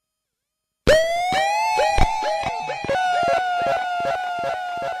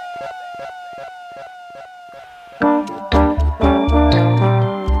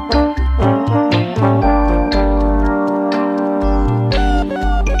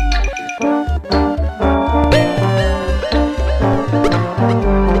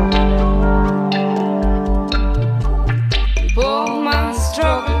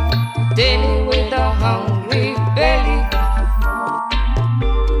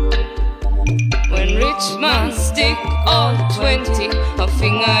rich man stick all 20, a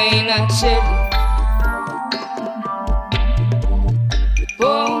finger in a jelly.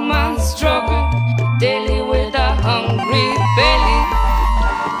 Poor man struggle daily with a hungry belly.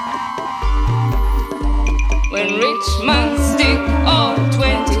 When rich man stick all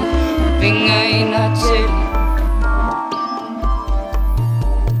 20, finger in a jelly.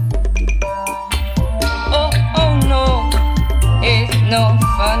 Oh no, it's no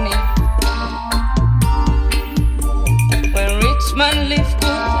funny. When rich man live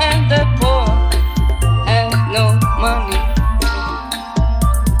good and the poor have no money.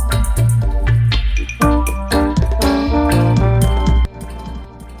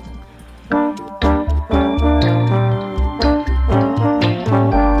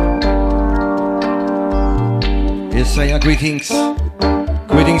 Yes, I greetings.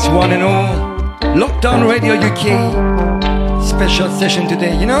 Greetings one and all. Lockdown Radio UK. Special session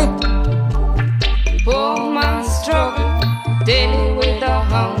today, you know? Poor man struggle daily with a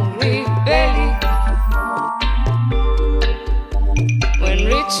hungry belly. When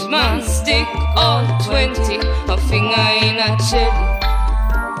rich man stick all 20, a finger in a jelly.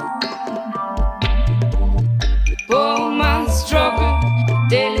 Poor man struggle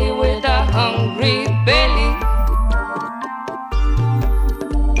daily with a hungry belly.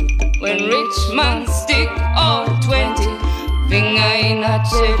 When rich man stick all 20, finger in a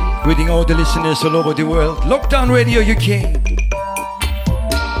jelly. Greeting all the listeners all over the world. Lockdown Radio UK.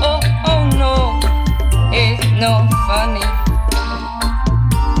 Oh no, it's no funny.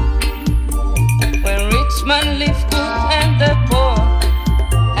 When rich man live good and the poor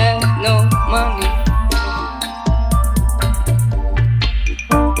have no money.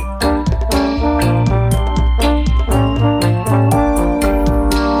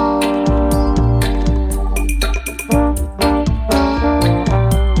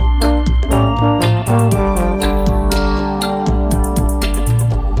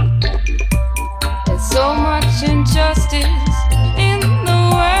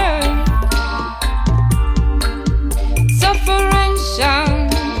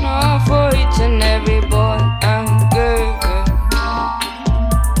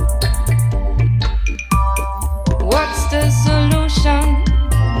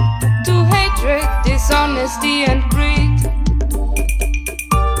 Dishonesty and greed.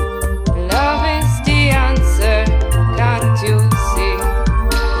 Love is the answer, can't you see?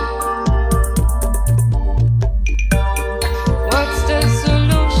 What's the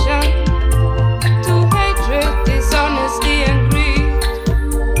solution to hatred, dishonesty and greed?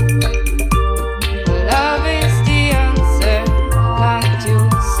 Love is the answer, can't you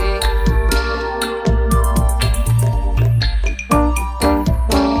see?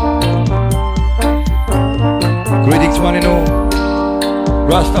 Greetings one and all.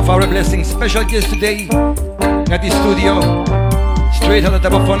 Rastafari blessings. Special guest today at the studio. Straight out of the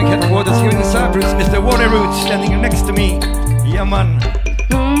Tabophonic headquarters here in Cyprus. Mr. Kyri Roots standing next to me. Yeah man.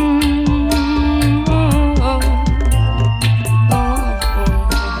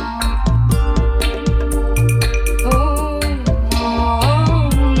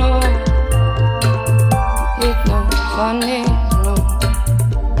 No, it's not funny.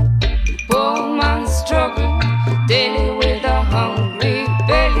 Daily with a hungry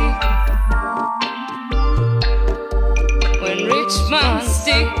belly. When rich man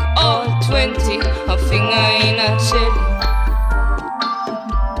stick all 20, a finger in a jelly.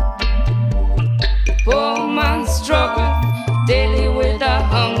 Poor man struggle daily with a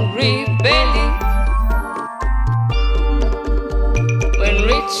hungry belly. When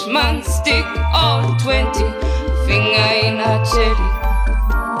rich man stick all 20, finger in a jelly.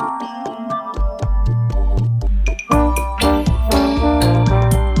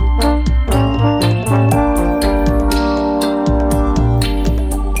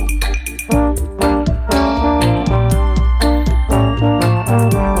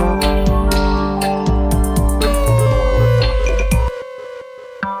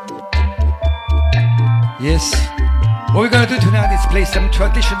 Yes. What we're gonna do tonight is play some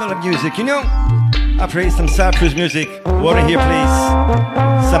traditional music, you know? I play some Cyprus music. Wanna hear please?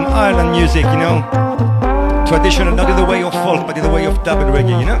 Some Ireland music, you know? Traditional, not in the way of folk, but in the way of dub and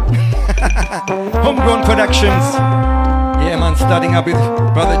reggae, you know? Homegrown productions. Yeah man, starting up with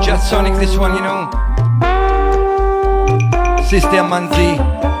Brother Just Sonic, this one, you know? Sister Manzi.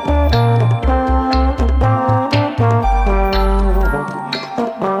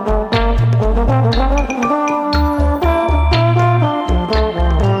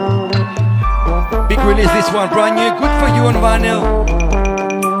 Release this one, brand new, good for you on vinyl.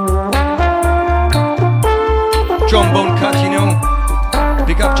 Trombone cut, you know.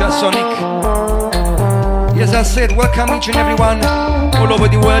 Pick up Just Sonic. as I said, welcome each and everyone all over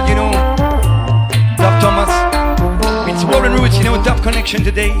the world, you know. Dub Thomas, it's Warren Roots, you know, Dub Connection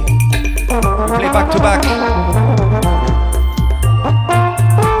today. We play back to back.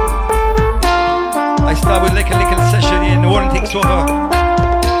 I start with like a little session and Warren takes over.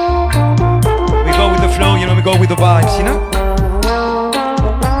 We go with the flow, you know, we go with the vibes, you know.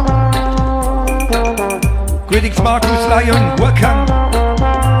 Greetings, Marcus Lion, welcome.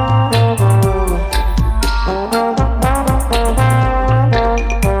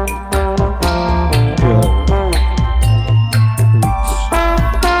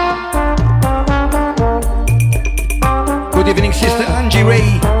 Good evening, Sister Angie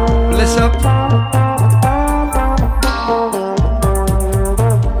Ray. Bless up.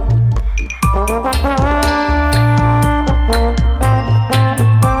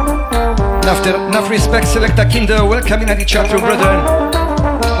 Enough respect, Selector Kinder. Welcome in at the chat room, brother.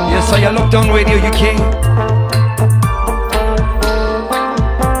 Yes, I am Lockdown Radio UK.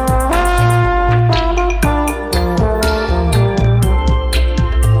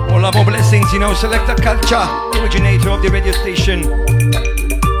 All our more blessings, you know. Selector Culture, originator of the radio station.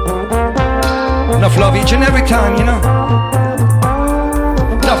 Enough love each and every time, you know.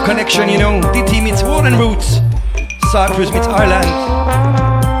 Enough connection, you know. DT meets Warren Roots. Cyprus meets Ireland.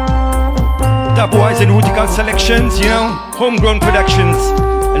 Dubwise and Rootical selections, you know. Homegrown productions.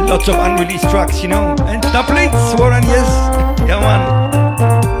 And lots of unreleased tracks, you know. And doublets, Warren, yes. Yeah, man.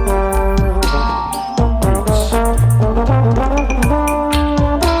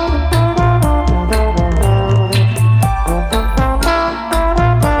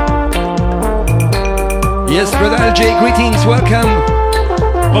 Yes, Brother LJ, greetings, welcome.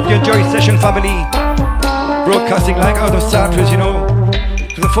 Hope you enjoy session, family. Broadcasting like out of Cyprus, you know.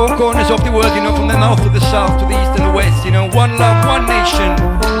 To the four corners of the world, you know, from the north to the south, to the east and the west, you know. One love, one nation.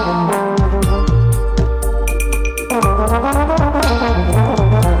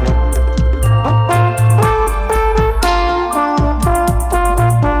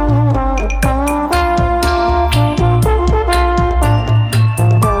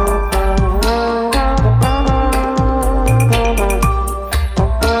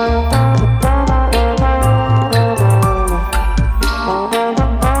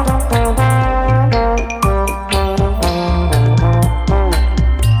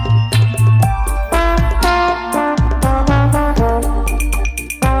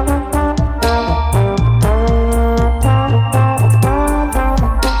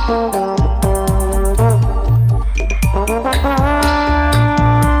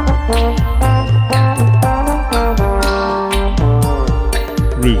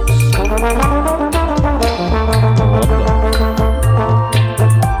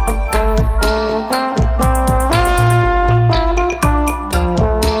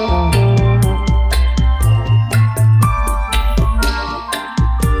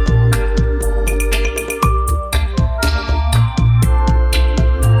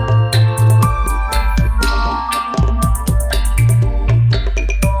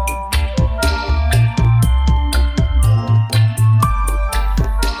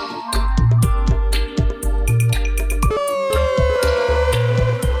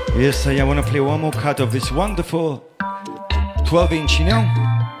 Yes, I want to play one more cut of this wonderful 12-inch, you know,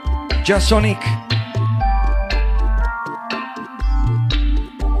 Jasonic.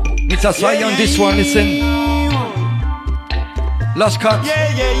 It's a sign on this one, listen. Last cut.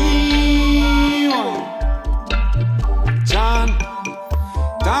 John,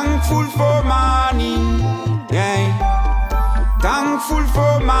 thankful for morning, yeah. Thankful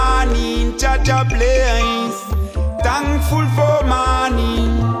for morning, Jaja blaze. Thankful for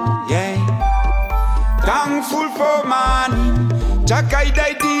morning, yeah. Thankful for morning. Jakai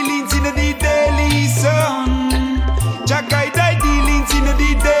die dealings in the daily sun. Jakai die dealings in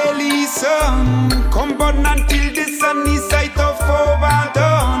the daily sun. Come burn until the sun is sight of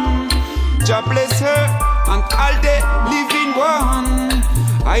overdone. Jah bless her and all the living one.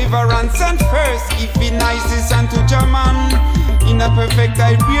 Ivorance and first, if he nices unto Jaman. In a perfect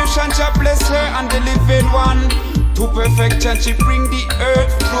vibration, Jah bless her and the living one. To perfection, she bring the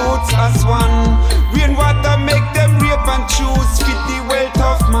earth fruits as one. Rainwater make them rape and choose fit the wealth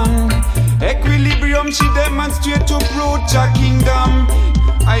of man. Equilibrium she demonstrate to brood Jah kingdom.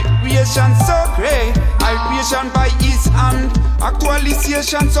 Creation so great, creation by his hand.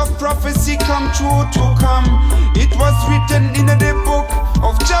 Actualizations of prophecy come true to come. It was written in the book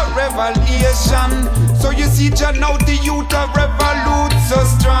of Jah Revelation. So you see, Jah, now the youth of revolute so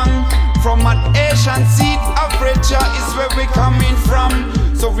strong. From an Asian seed, Africa is where we coming from.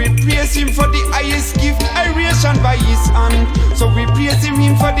 So we praise him for the highest gift, iration by his hand. So we praise him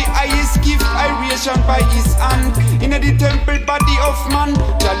for the highest gift, iration by his hand. In the temple body of man,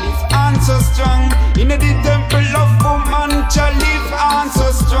 Jah live on so strong. In the temple of woman, Jah live on so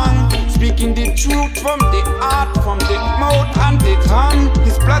strong. Speaking the truth from the heart, from the mouth and the tongue.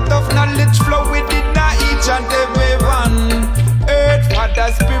 His blood of knowledge flow within each and every one. Earth, Father,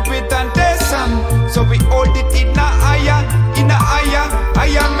 Spirit and the Son. So we hold it in a higher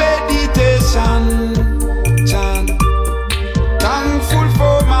meditation. Chant. Thankful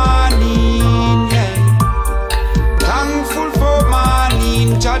for morning, yeah. Thankful for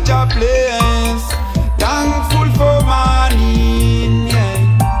morning, Jah Jah bless. Thankful for morning, yeah.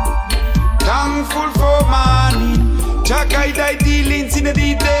 Thankful for morning, Jah guide thy dealings in the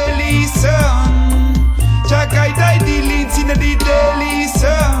daily sun. Jah guide thy dealings in the daily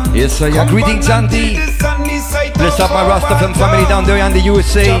sun. Yes, sir, yeah. Greetings, Auntie. Bless up my Rastafam family down there in the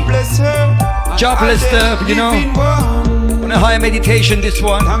USA. Jah bless her, you know. On a higher meditation, this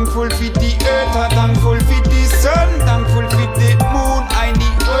one. Thankful for the earth, thankful for the sun, thankful for the moon, and the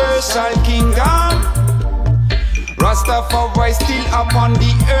universal kingdom. Rastafari still upon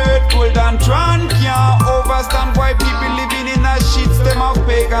the earth, golden throne. Can't overstand why people living in a shit stem of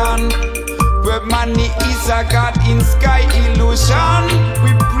pagan. Where money is a god in sky illusion.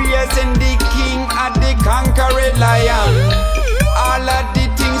 We praising the king and the conqueror lion. All of the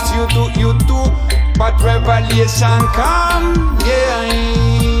things you do, but revelation come, yeah.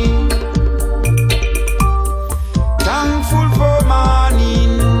 Thankful for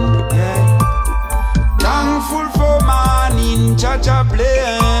morning, yeah. Thankful for morning, Jah Jah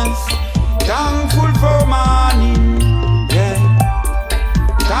bless. Thankful for morning, yeah.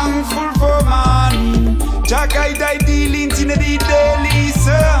 Thankful for morning, Jah guide thy dealings in the daily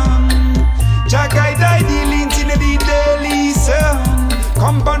sun. Jah guide thy dealings in the daily sun.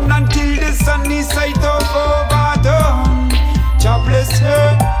 Come on until the sun is sight of overdone. Jah bless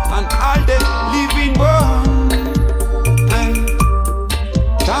her and all the living one.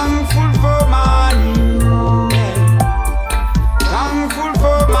 Thankful for morning, yeah. Thankful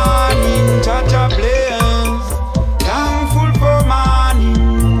for morning, Jah Jah bless. Thankful for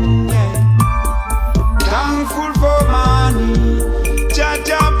morning, yeah. Thankful for morning, Jah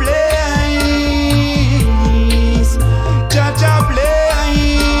Jah bless. Jah Jah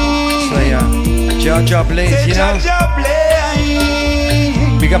bless. So yeah, Jah Jah bless, you know.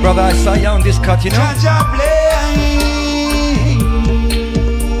 Big up brother Isaiah on this cut, you know. Jah Jah bless.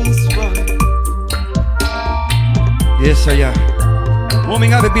 Yes, so yeah.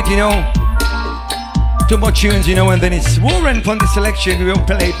 Warming up a bit, you know. Too much tunes, you know, and then it's Warren from the selection. We will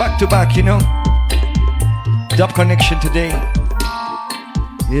play back to back, you know. Dub connection today.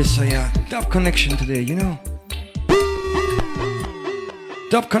 Yes, so yeah. Dub connection today, you know.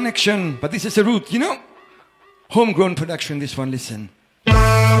 Dub connection, but this is a root, you know. Homegrown production, this one, listen.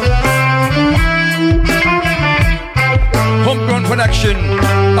 Homegrown production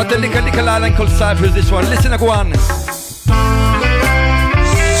of the little island called Cyprus, this one. Listen, go on. So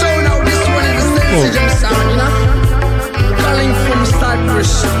now this one is the Sensijam sound, you know. Calling from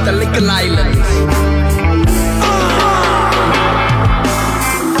Cyprus, the little island.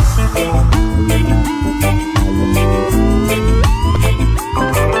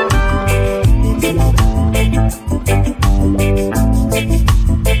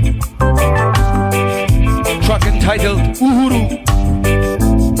 Track entitled Uhuru.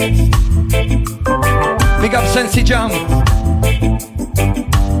 Big up Sensijam.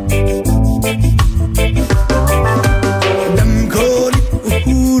 Them call it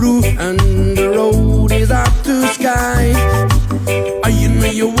Uhuru, and the road is up to sky. You know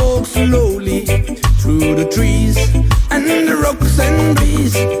you walk slowly through the trees and the rocks and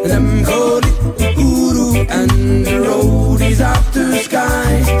breeze. Them call it Uhuru, and the road is up to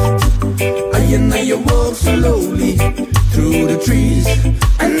sky. You know you walk slowly through the trees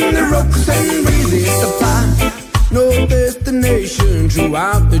and the rocks and breeze. It's a path, no destination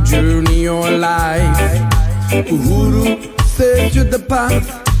throughout the journey of life. Uhuru says you the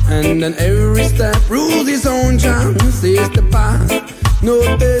path, and then every step rules its own chance. It's the path,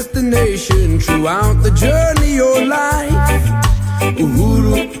 no destination throughout the journey of life.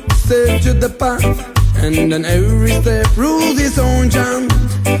 Uhuru says you the path, and then every step rules its own chance.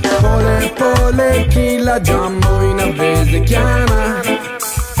 Pole, pole, kila jambo ina veze kiana.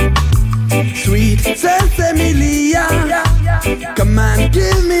 Sweet Sensemilia, come and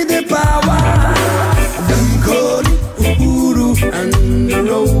give me the power. Them call it Uhuru, and the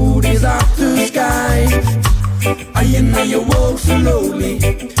road is up to sky. and you walk slowly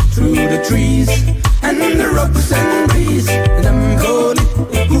through the trees and the rocks and breeze. Them call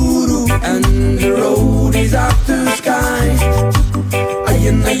it guru and the road is up to sky.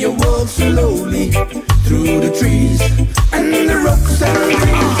 And you walk slowly through the trees and the rocks and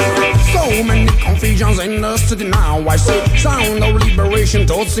breeze. So many confusions in the city now. I see sound of liberation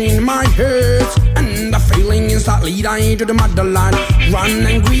thoughts in my head, and the feeling is that lead I to the motherland. Run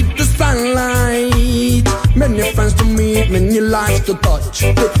and greet the sunlight. Many friends to meet, many lives to touch.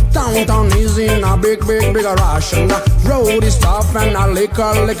 The downtown is in a big rush, and the road is tough and a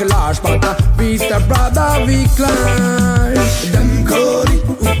liquor large, but the beat the brother we climb. Them call it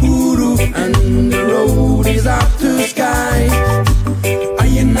uhuru, and the road is up to sky.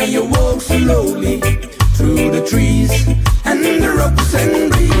 And you walk slowly through the trees and the rocks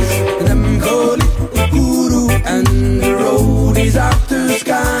and breeze. Them call it uhuru, and the road is up to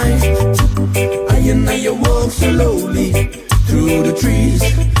sky. And you walk slowly through the trees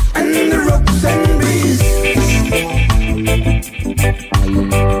and the rocks and breeze.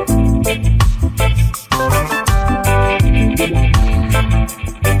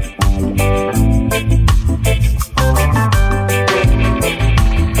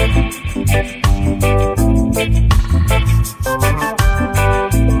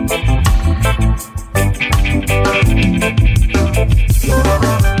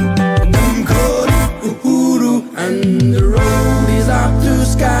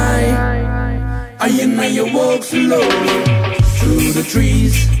 And you walk slowly through the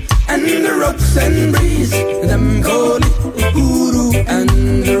trees and the rocks and breeze. Them call it uhuru,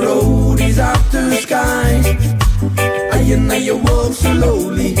 and the road is up to sky. And you walk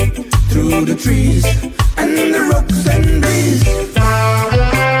slowly through the trees and the rocks and breeze.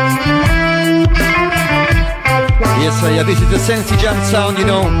 Yes, this is the Sensijam sound, you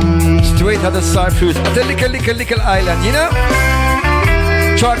know, straight out of Cyprus, the little island, you know.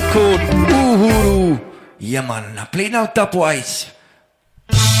 Track code Uhuru. Yeah, man, play now dubwise.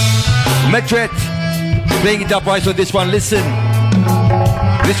 Dred playing dubwise on this one. Listen,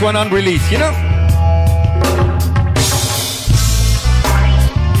 this one unreleased, you know.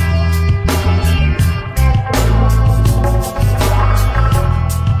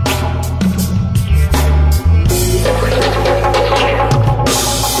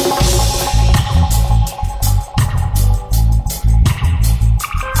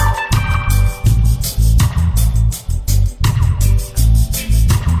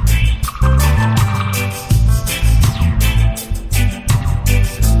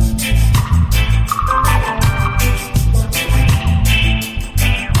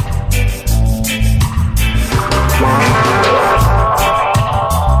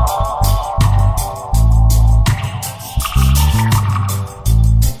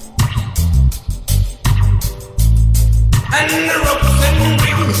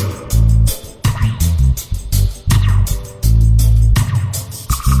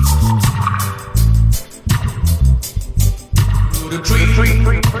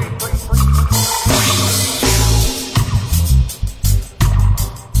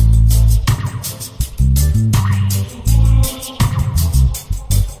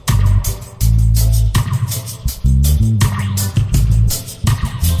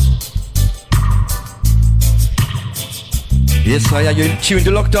 Yes, you're tuned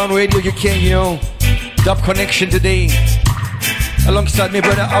to Lockdown Radio UK, you know. Dub connection today. Alongside my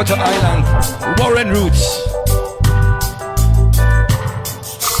brother Outta Island, Warren Roots.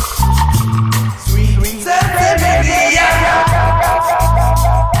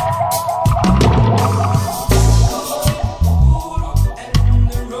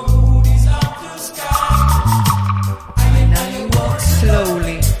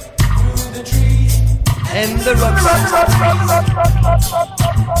 Slowly and the rocks.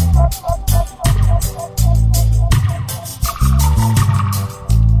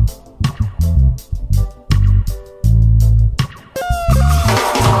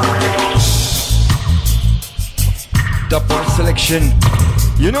 Dub bar selection,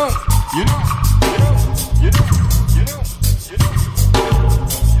 you know.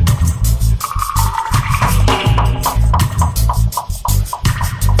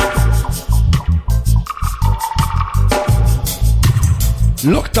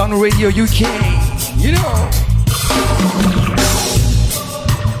 Lockdown Radio UK, you know.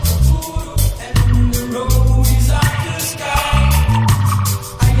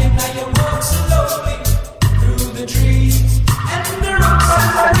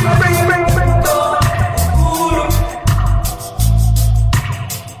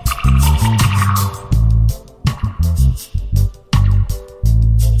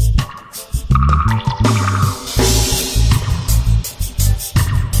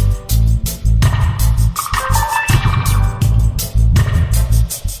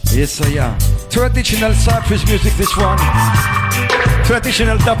 Yes, I am. Traditional Cyprus music, this one.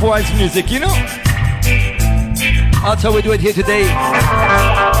 Traditional dubwise music, you know? That's how we do it here today.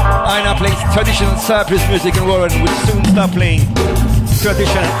 I now play traditional Cyprus music and Warren will soon start playing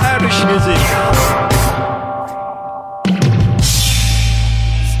traditional Irish music.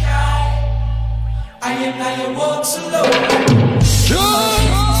 I walk slow.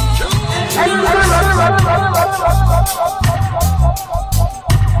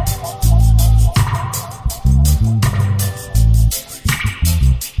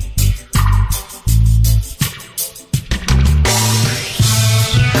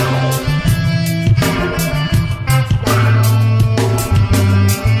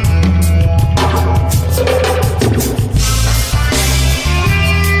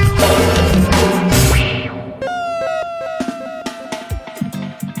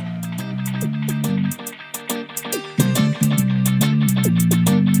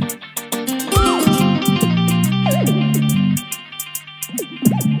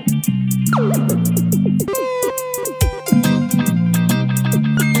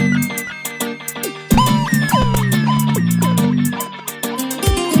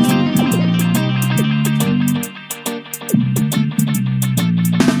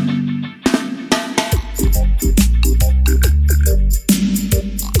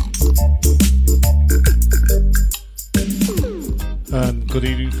 Good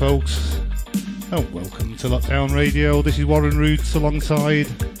evening, folks, and welcome to Lockdown Radio. This is Warren Roots alongside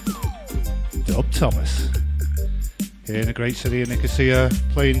Dub Thomas here in the great city of Nicosia,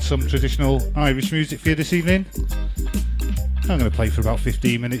 playing some traditional Irish music for you this evening. I'm going to play for about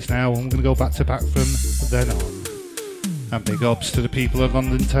 15 minutes now, and we're going to go back to back from then on. And big ups to the people of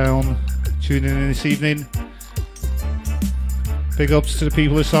London town tuning in this evening. Big ups to the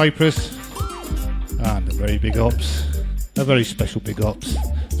people of Cyprus, and a very big ups, a very special big ups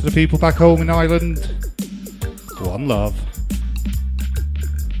to the people back home in Ireland. One love.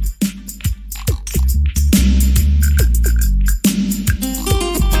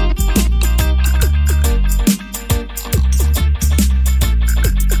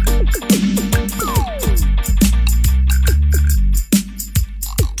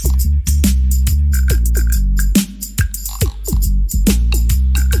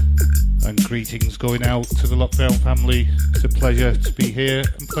 Greetings going out to the Lockdown family. It's a pleasure to be here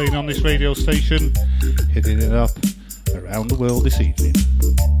and playing on this radio station, hitting it up around the world this evening.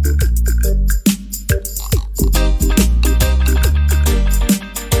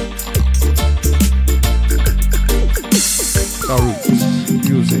 Kyri Roots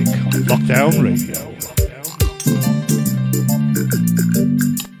music on Lockdown Radio.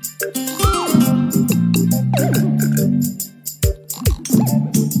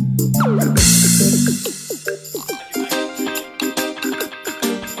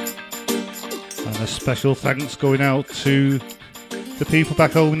 Special thanks going out to the people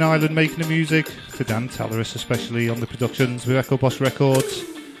back home in Ireland making the music, to Dan Taliras especially on the productions with Echo Boss Records,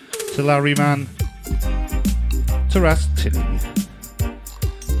 to Lariman, to RasTinny,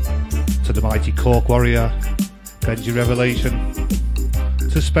 to the mighty Cork Warrior, Benji Revelation,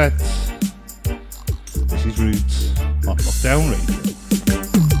 to Spetz. This is Roots on Lockdown Radio.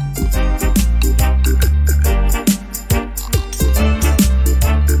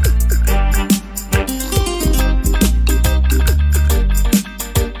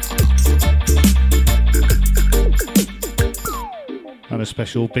 A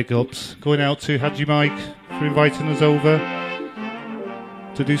special big ups going out to Haji Mike for inviting us over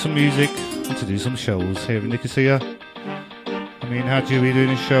to do some music and to do some shows here in Nicosia. Me and Haji will be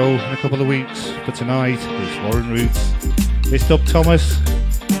doing a show in a couple of weeks, but tonight it's Warren Roots, it's Dub Thomas,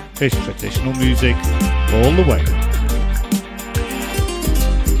 it's traditional music all the way.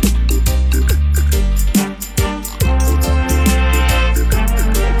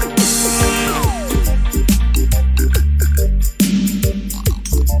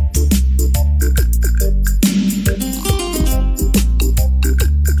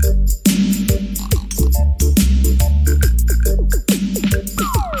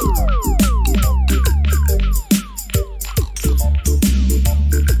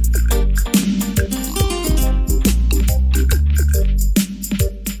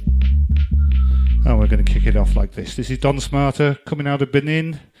 This is Don Smarter coming out of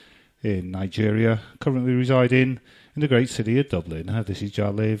Benin in Nigeria, currently residing in the great city of Dublin. This is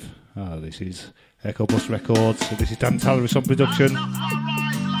Jaliv, this is Echo Bus Records, this is Dan Taliras on production.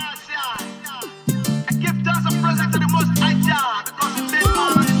 Give thanks and praise to the Most High Jah, because He made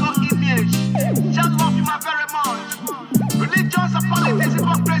man on His own image. Just love Him very much. Religions and politics,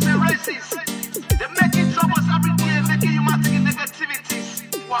 hypocrisy and races, they're making troubles every day, making humanity negativities.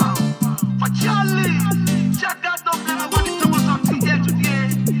 Wow.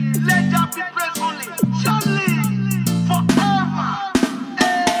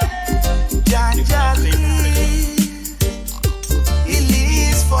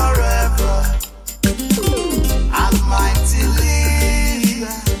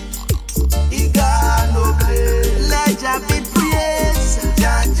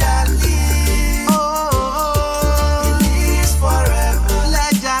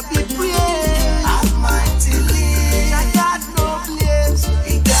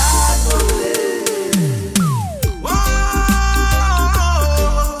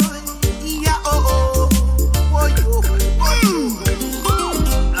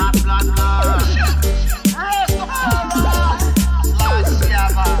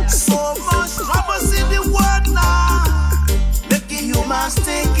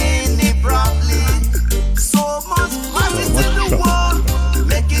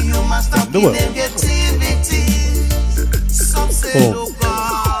 the world.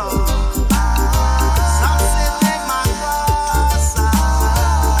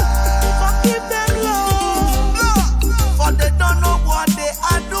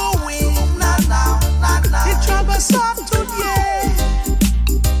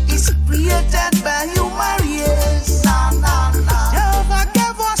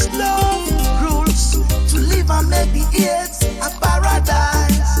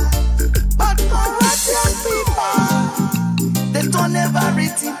 Or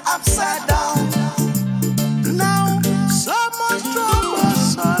everything upside down. Now, so much trouble,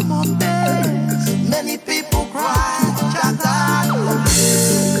 so much pain. Many people cry, Jajali,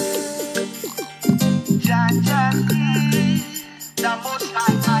 the most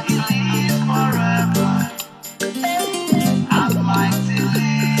high, he lives forever. Almighty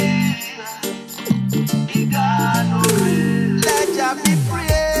live, he got no real. Let Jah be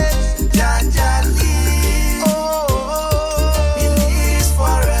praised, Jajali.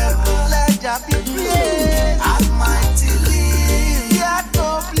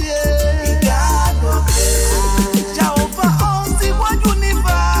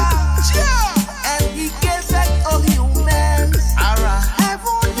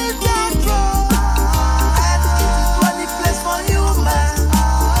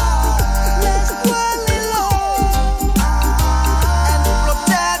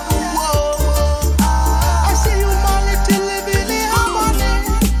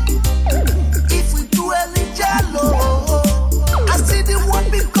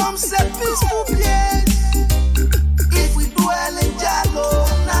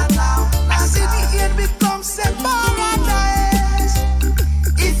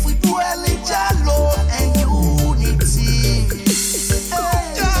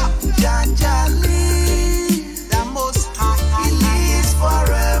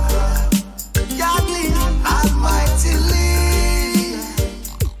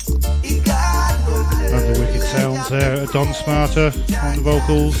 Don Smarter on the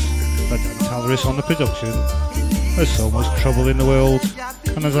vocals, and Taliras on the production. There's so much trouble in the world,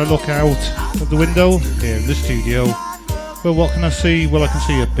 and as I look out of the window here in the studio, well, what can I see? Well, I can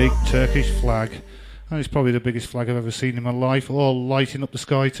see a big Turkish flag, and it's probably the biggest flag I've ever seen in my life, all lighting up the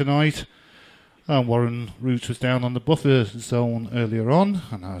sky tonight. And Warren Roots was down on the buffer zone earlier on,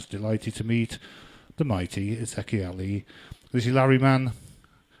 and I was delighted to meet the mighty Ezekiel. This is Lariman,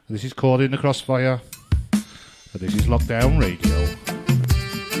 this is Caught in the Crossfire. This is Lockdown Radio.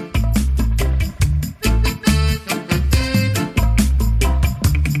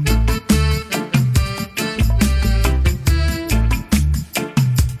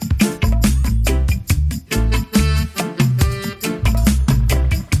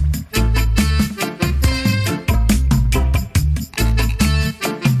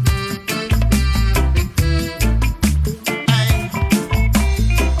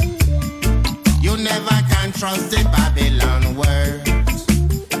 Trust the Babylon words.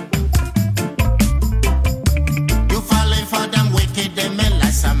 You falling for them wicked, them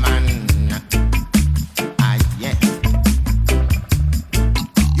like a man. Ah, yeah.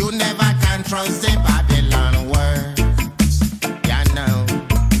 You never can trust the Babylon words. Yeah, no.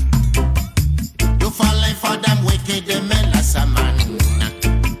 You falling for them wicked, them like a man.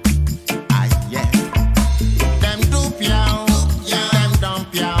 Ah, yeah. Them dupe you, them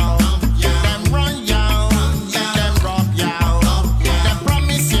dump you.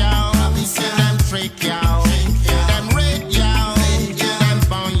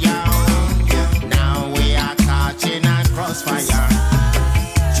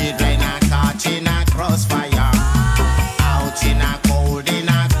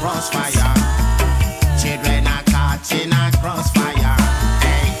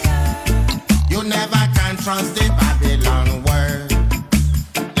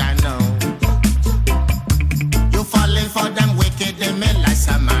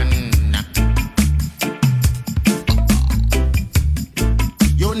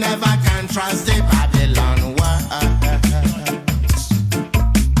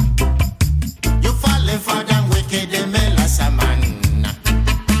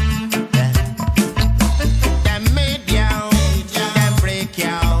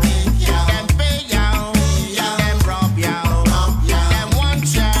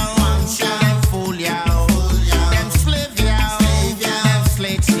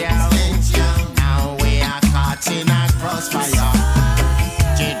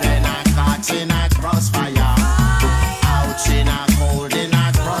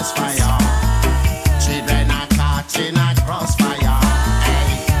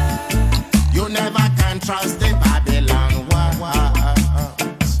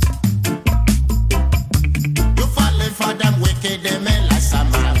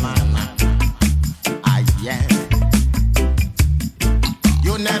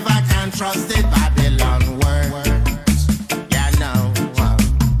 trust the Babylon words. Yeah, no.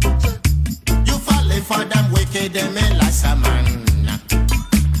 You falling for them wicked, them last a man.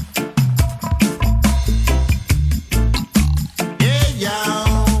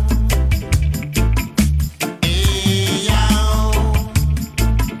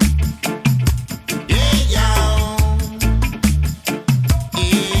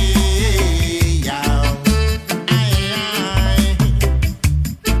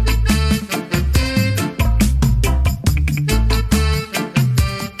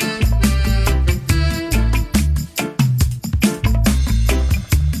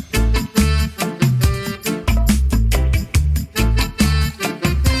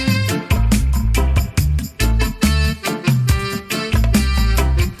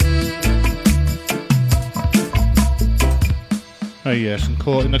 Yes, and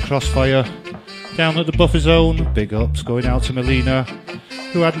caught in the crossfire down at the buffer zone. Big ups going out to Melina,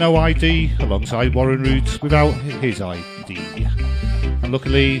 who had no ID, alongside Warren Roots without his ID. And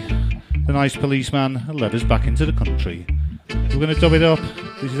luckily, the nice policeman led us back into the country. We're going to dub it up.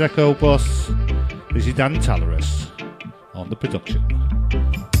 This is Echo Bus. This is Dan Taliras on the production.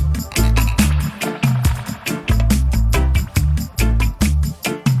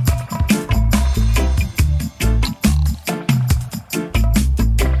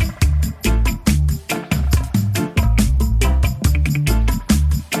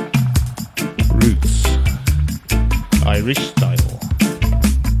 Irish style.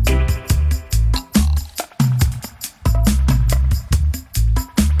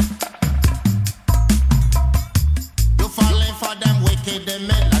 You falling for them wicked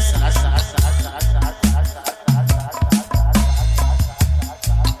men.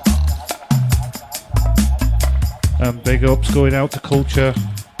 And big ups going out to Culture,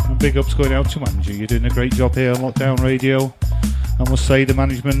 and big ups going out to Angie. You're doing a great job here on Lockdown Radio. I must say the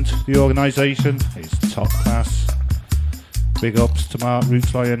management, the organisation is top class. Big ups to Mark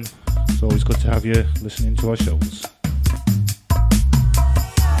Roots Lion. It's always good to have you listening to our shows.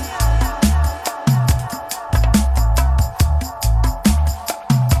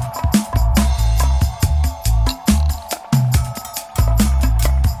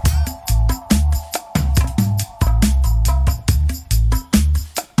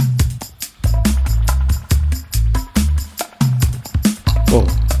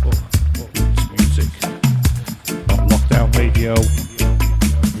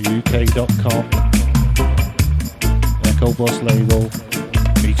 UK.com, Echo Bus label,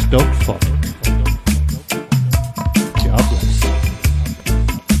 meets Doug Funk. God bless.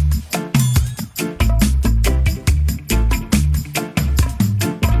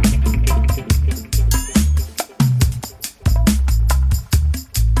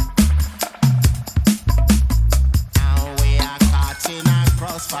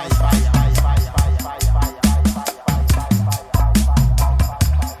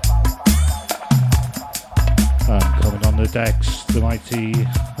 Decks, the mighty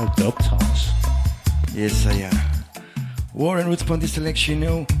Dub Thomas. Yes, I am. Warren Roots on this selection, you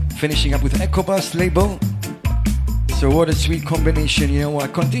know, finishing up with Ecobus label. So what a sweet combination, you know. I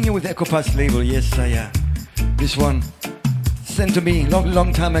continue with Ecobus label, yes, I am. This one sent to me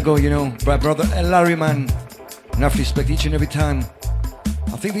long time ago, you know, by brother Lariman. Enough respect each and every time.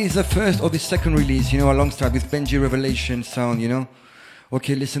 I think this is the first or the second release, you know, alongside with Benji Revelation sound, you know.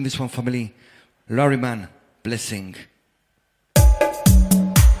 Okay, listen this one, family. Lariman, Blessing.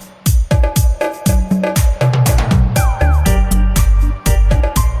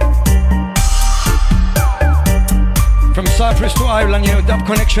 From Cyprus to Ireland, you know, dub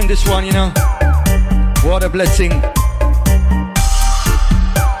connection, this one, you know. What a blessing.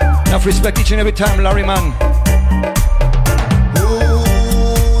 Enough respect each and every time, Lariman.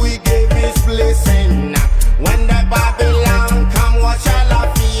 Ooh, he gave his blessing. When the Babylon come, what shall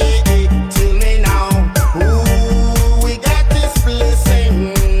I fear? Till me now. Ooh, we got this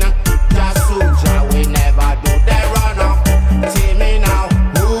blessing. Just soldier, we never do the run up. Till me now.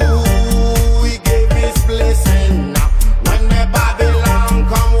 Ooh, he gave his blessing.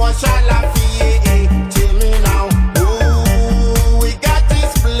 Shall I fear? Tell me now. Ooh, we got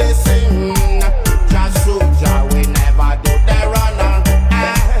this blessing. Just soldier, we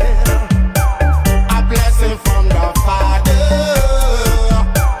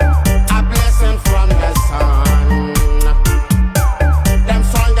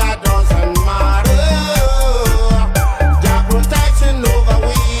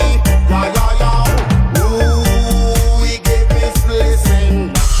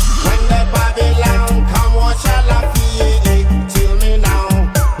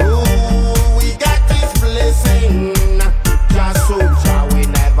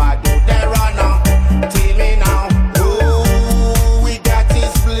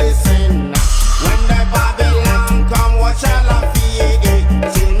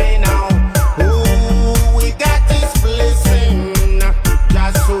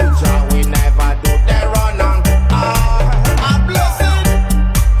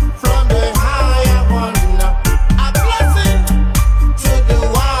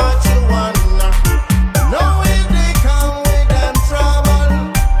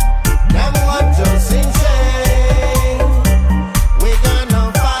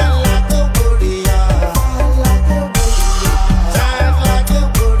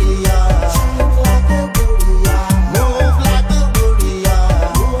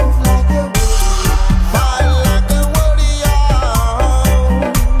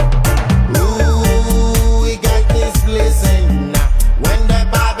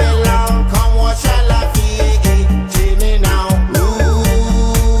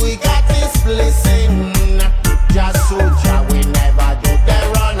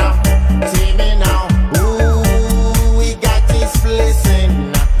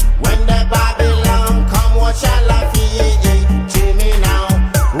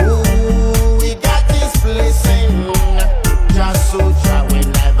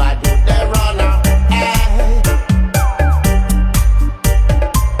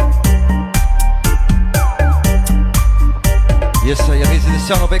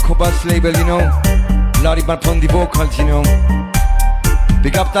sound of Ecobus label, you know. Lariman on the vocals, you know.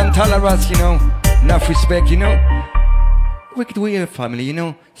 Big up Dan Taliras, you know. Enough respect, you know. Wicked weird family, you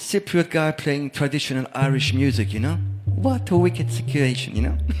know. Cypriot guy playing traditional Irish music, you know. What a wicked situation, you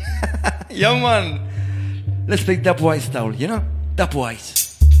know. Young man. Let's play dubwise style, you know.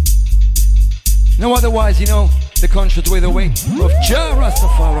 Dubwise. No otherwise, you know. The conscious way, the way of Jah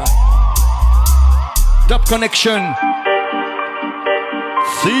Rastafari. Dub connection.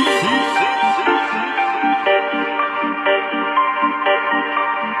 See?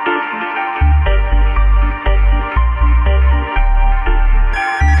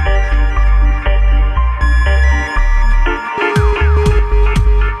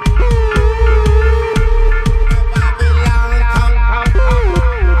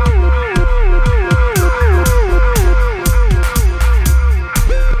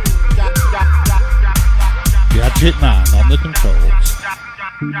 Man on the controls.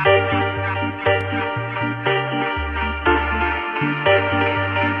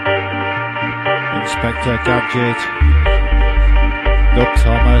 Inspector Gadget, Doc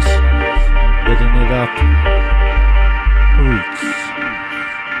Thomas, bidding it up. Roots.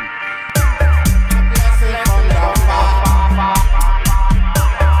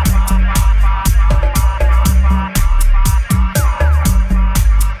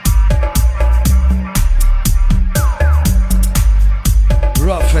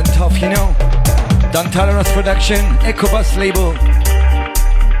 You know, Dan Taliras production, Ecobus label.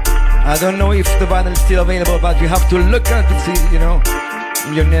 I don't know if the vinyl is still available, but you have to look at it, see, you know,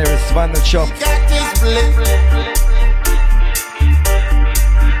 in your nearest vinyl shop.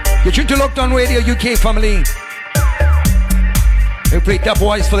 You're tuned to Lockdown Radio UK family. We play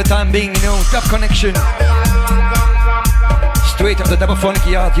dubwise for the time being, you know, dub connection. Straight up the dubophonic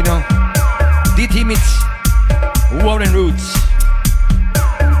yard, you know. DT meets Warren Roots.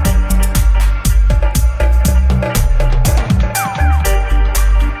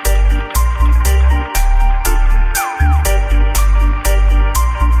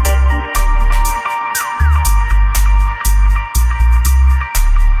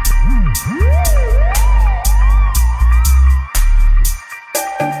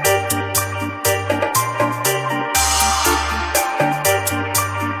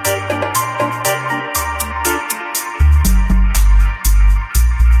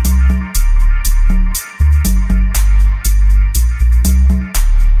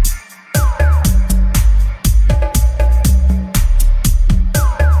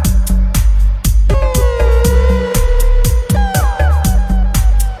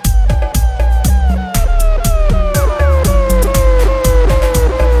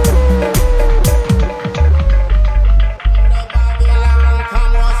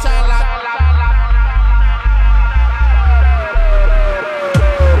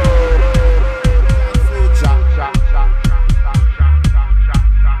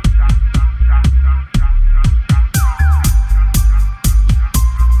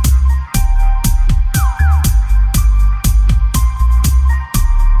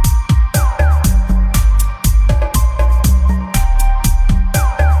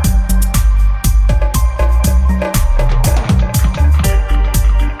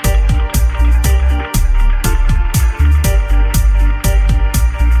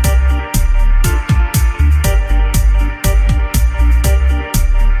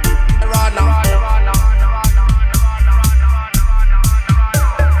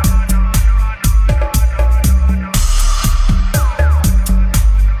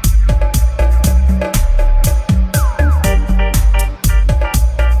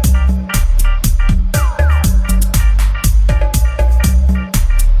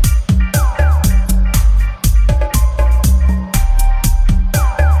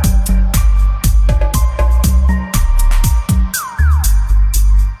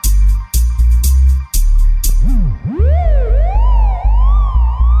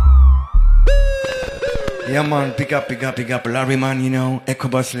 Yeah, man, big up, Lariman, you know,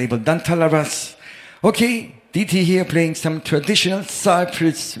 Ecobus label, Dan Taliras. Okay, DT here playing some traditional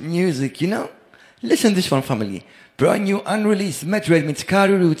Cyprus music, you know. Listen this one, family. Brand new, unreleased, Dred meets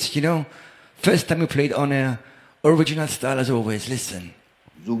Kyri Roots, you know. First time we played on air, original style as always, listen.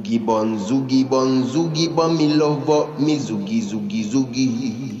 Zoogie bun, me love but me zoogie.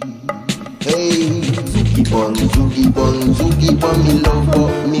 Hey, zoogie bun, me love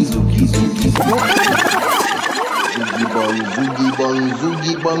but me zoogie.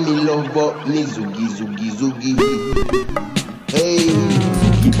 Zoogie bun, me love but me zoogie. Hey,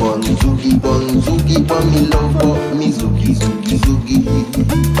 zoogie bun, me love but me zoogie.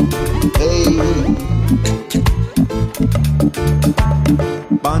 Hey.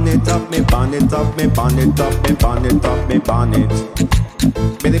 Burn it up, me burn it up, me burn it up, me burn it up, me burn it.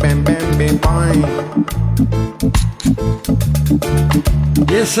 Billy bam bam bam bam.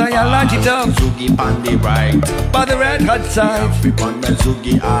 Yes, I light it up. Zoogie on the right, by the red hot side. We run the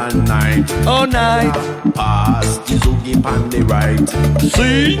zoogie all night. All night. Pass the zoogie on the right.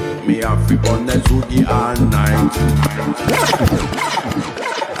 See? Me have to run the zoogie all night.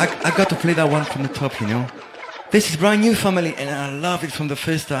 I got to play that one from the top, you know. This is brand new, family, and I love it from the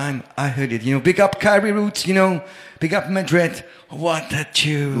first time I heard it. You know, big up Kyri Roots, you know, big up Dred. What a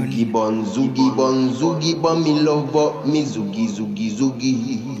tune. Zoogie bun, me love but me zoogie, zoogie,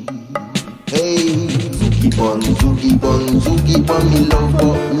 zoogie. Hey, zoogie bun, me love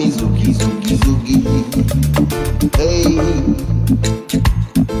but me zoogie, zoogie, zoogie. Hey.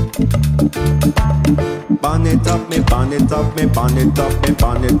 Burn it up, me burn it up, me burn it up, me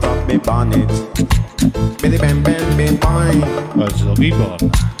burn it up, me burn it. Billy bam bam bam bam. That's Zoogie Bun.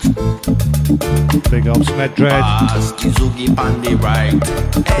 Big ups Dred. Pass the zoogie on the right.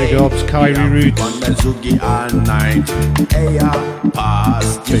 Big ups Kyri Roots. Run the zoogie all night. Hey ya.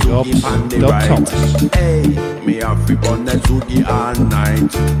 Pass the Big zoogie ups on the Dub right. Thomas. Hey, me have to run the zoogie all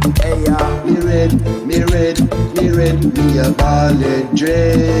night. Hey ya. Me red, me a ballad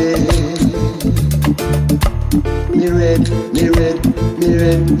Dred. Me red,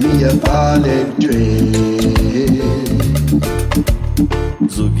 me a ballad Dred.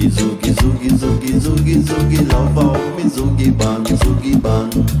 Zoogie, zoogie, zoogie, zoogie, zoogie, zoogie, love out me zoogie bang, zoogie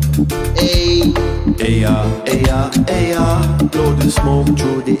bang. Hey, aya, aya, aya, blow the smoke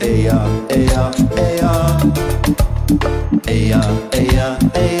through the air, aya, aya, aya, aya,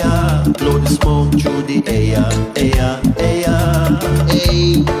 aya, blow the smoke through the air, aya, aya.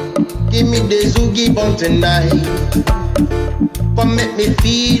 hey, give me the zoogie bun tonight, but make me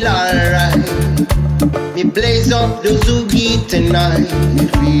feel alright. Me blaze up the zoogie tonight. Me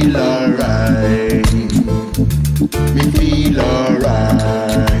feel alright. Me feel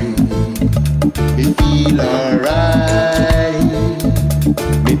alright. Me feel alright.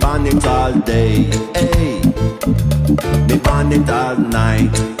 Me burn it all day, hey. Me burn it all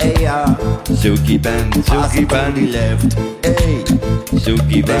night, hey ya. Zoogie band, zoogie band. the left, hey.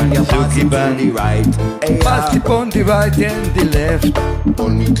 Zoogie band, zoogie band. the right, hey ya. Pass it on the right and the left.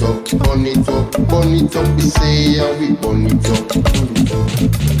 Burn it up, burn it up, burn it up. We say and we burn it up.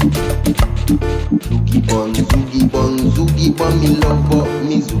 Zoogie bun, me love but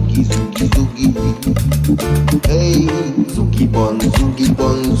me zoogie, zoogie, zoogie. Hey, zoogie bun,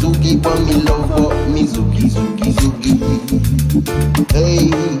 me love but me zoogie, zoogie, zoogie. Hey,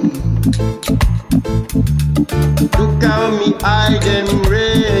 look how me eye them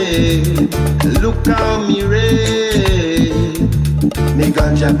red, look how me red. Me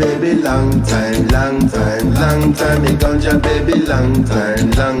ganja baby long time, long time, long time. Me ganja baby long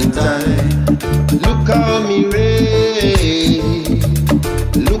time, long time. Look how me red,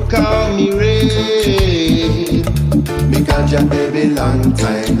 look how me red. Me ganja baby long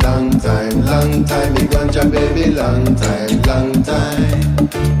time, long time, long time. Me ganja baby long time, long time.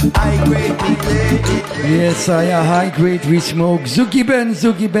 I grade me lady. Yes, I a high grade we smoke. Zoogie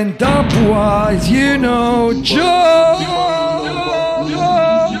band, dump wise, you know, Joe.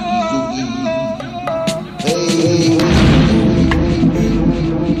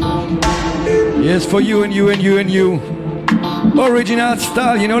 Yes, for you and you and you and you. Original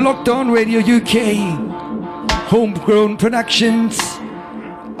style, you know, Lockdown Radio UK. Homegrown Productions.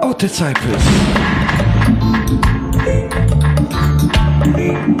 Outta Cyprus.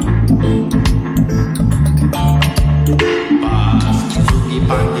 Zoogie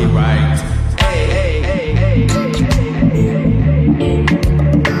on the right. Hey, hey, hey, hey, hey.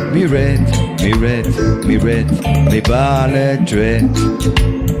 Me red, me ballad Dred.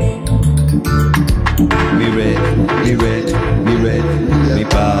 Me red, me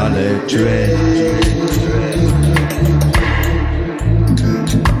ballad Dred.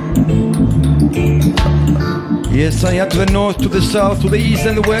 Yes, I to the north, to the south, to the east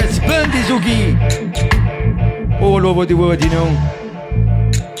and the west. Burn the zoogie all over the world, you know.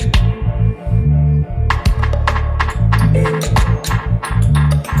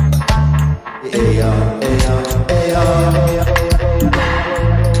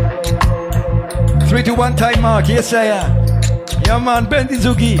 Three to one time mark, yes I am. Yeah man, bend the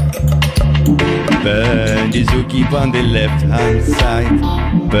zoogie. Burn the zoogie on the left hand side.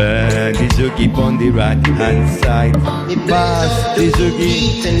 Burn the zoogie on the right hand side. Pass the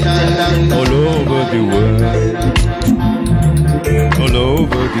zoogie all over the world. All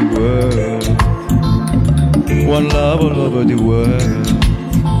over the world. One love all over the world.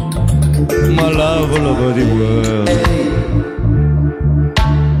 My love all over the world.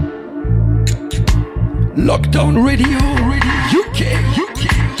 Lockdown Radio, UK.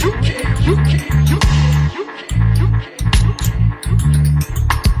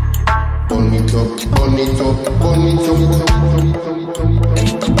 Burn it up, burn it up, burn it up.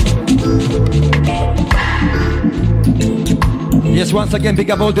 Yes, once again,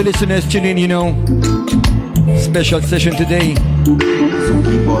 big up all the listeners tuning in, you know. Special session today.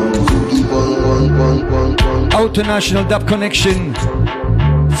 Outta National Dub Connection.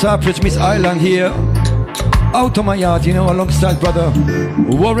 Cyprus, Miss Ireland here. Out of my yard, you know, alongside brother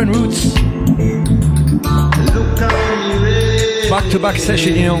Warren Roots. Back-to-back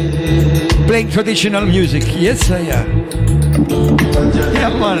session, you know. Playing traditional music. Yes, I am. Yeah,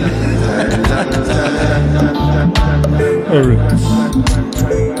 man.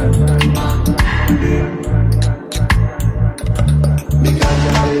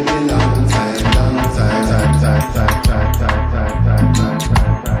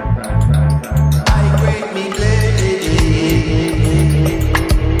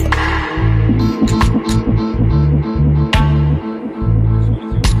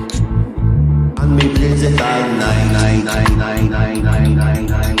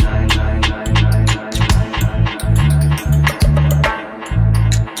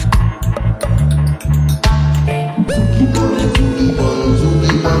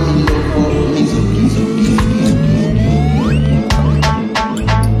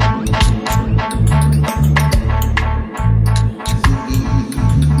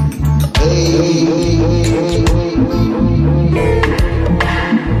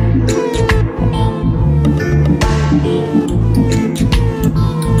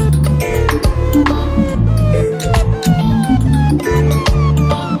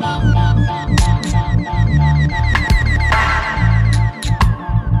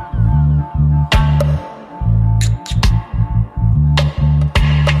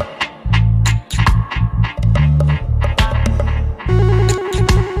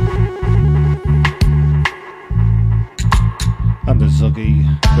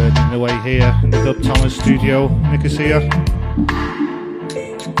 Studio, Nicosia.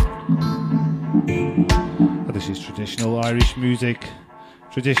 This is traditional Irish music,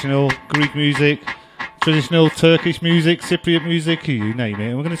 traditional Greek music, traditional Turkish music, Cypriot music, you name it.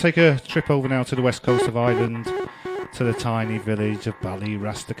 And we're going to take a trip over now to the west coast of Ireland, to the tiny village of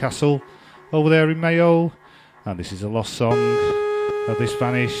Ballyrasta over there in Mayo. And this is a lost song of this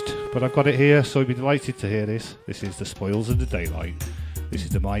vanished, but I've got it here, so you'll be delighted to hear this. This is The Spoils of the Daylight. This is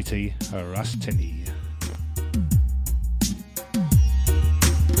the mighty RasTinny.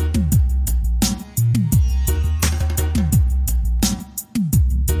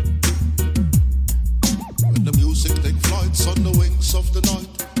 On the wings of the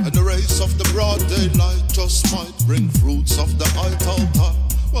night, and the rays of the broad daylight just might bring fruits of the Outta.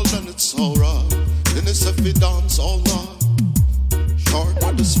 Well, then it's alright. Then it's if we dance all night, short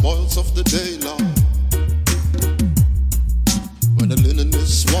of the spoils of the daylight. When the linen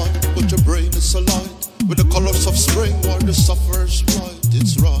is white, but your brain is alight with the colors of spring or the sufferer's blight.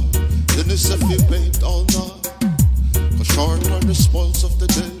 It's right. Then it's if we paint all night, 'cause short are the spoils of the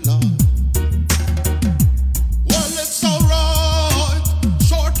daylight.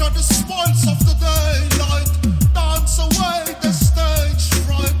 The spoils of the daylight, dance away the stage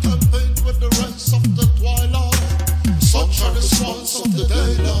fright and paint with the rays of the twilight. Such are the spoils of the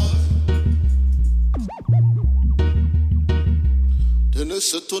daylight. Then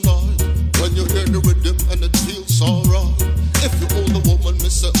is it tonight when you hear the rhythm and it feels alright? If you hold a woman,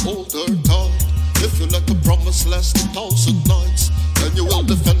 miss it, hold her tight. If you let the promise last 1,000 nights, then you will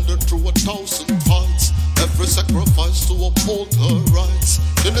defend her through 1,000 fights. Every sacrifice to uphold her rights.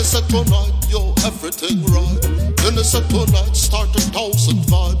 Then they said tonight, yo, everything right. Then they said tonight, start 1,000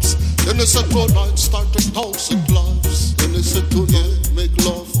 vibes. Then they said tonight, start 1,000 lives. Then they said tonight, make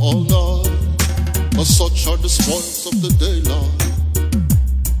love all night. But such are the spoils of the daylight.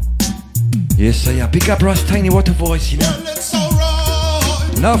 Yes, I pick up RasTinny, what a voice, you know. Well, it's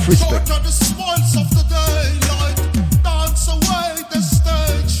alright. Enough respect. Such are the spoils of the daylight. Dance away the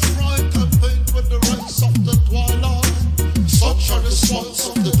stage fright and paint with the rays of the twilight. Such are the spoils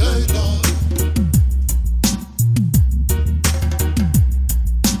of the daylight.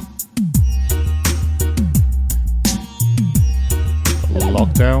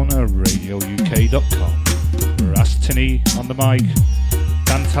 Lockdown at RadioUK.com. RasTinny on the mic.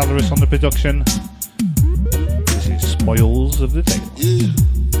 Dan Taliras on the production. This is Spoils of the Daylight. Yeah.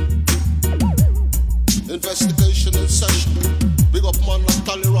 Investigation in session. Big up man like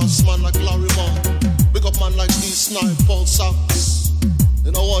Taliras, man like Lariman. Big up man like D-Snipe, Paul Sachs.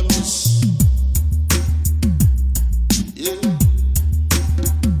 You know what this? Yeah.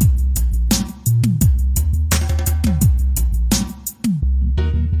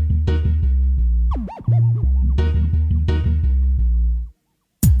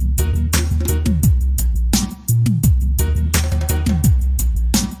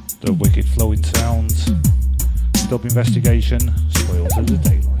 dub investigation, Spoils of the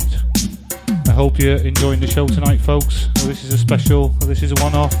Daylight. I hope you're enjoying the show tonight, folks. This is a special, this is a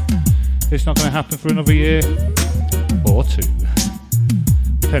one-off. It's not going to happen for another year or two,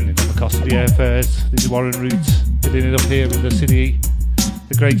 depending on the cost of the airfares. This is Warren Roots, getting it up here in the city,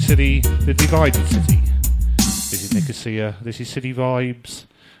 the great city, the divided city. This is Nicosia, this is City Vibes,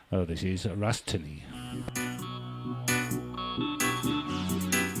 this is RasTinny.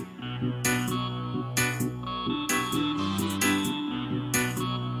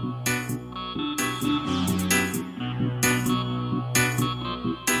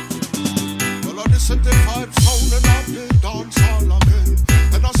 Set the vibe sound and I play dance all again.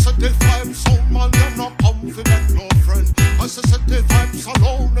 And I set the vibe sound, man, you're not confident, no friend. I said set the vibes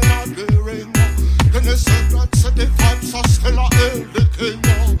alone and I play ring. Then they said that set the vibes are still a hell the king.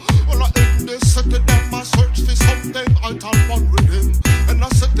 Well, I end this set to them, I search for something, I tell one with him. And I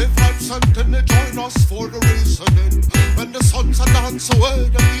set the vibes and then they join us for the reasoning. When the sons are dance away,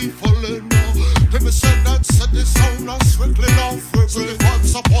 the evil in. Then they said that set the sound, I strictly love for so the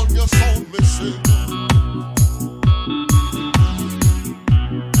vibes upon your sound missing.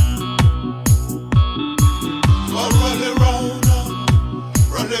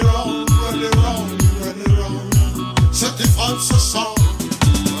 Set the vibes a sound.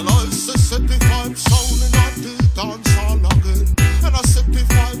 And I say set the vibes sound and I do dance all again. And I set the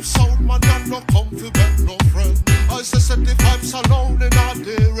vibes sound, man, I'm not confident, no friend. I say set the vibes alone and I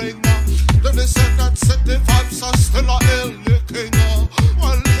do ring. Then they said that set the vibes are still a hell king.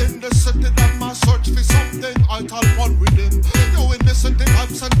 Well, in the city them I search for something, I tell one with him. You in the city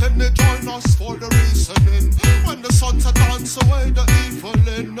vibes and then they join us for the reasoning. When the sons are dance away the evil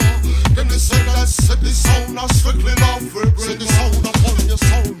in. Then they said that city sound I strictly love for bring the sound upon your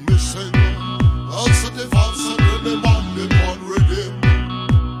sound missing. I'll set the vibes and then they want the one rhythm.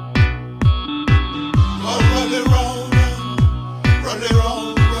 I'll rally round, rally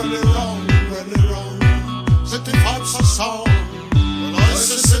round, rally round, rally round. Set the vibes a sound. When I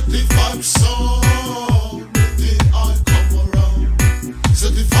say set the vibes sound, the I come around.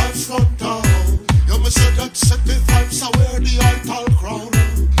 Set the vibes run down. You must say that set the vibes are where the ital crown.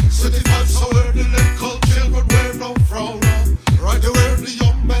 Set the vibes are where the little children wear no frown. Right where the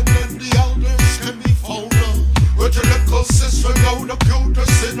young men and the elders can be found. Where the little sister know the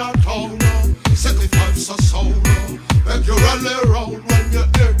cutest in our town. Set the vibes are sound. Make you rally around when you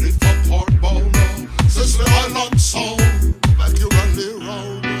hear the foot bone. Since the island sound, make you rally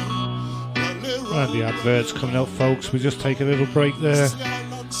around. And the adverts coming up, folks. We'll just take a little break there.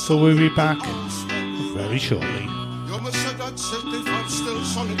 So we'll be back very shortly. You must say that set the vibes still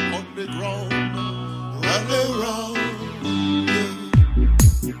solid on the ground. Rally around.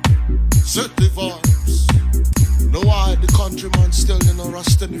 Set the vibes. No, I, the countryman, still in a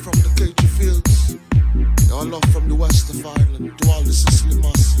RasTinny from the Kyri fields. Our love from the west of Ireland to all the Sicily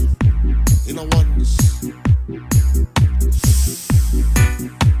massive. In a oneness.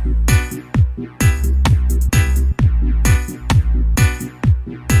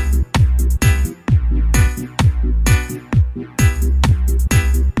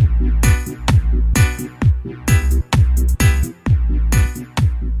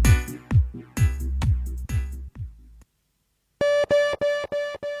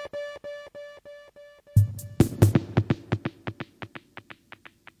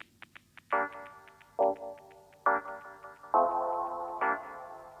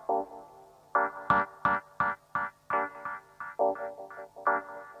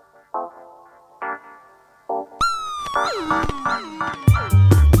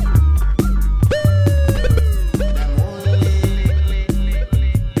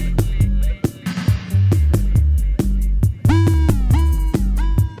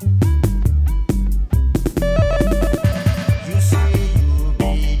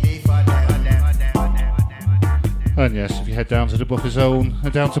 And yes, if you head down to the buffer zone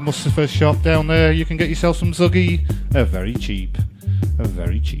and down to Mustafa's shop down there, you can get yourself some Zuggy. Very cheap.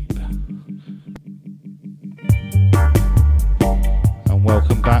 Very cheap. And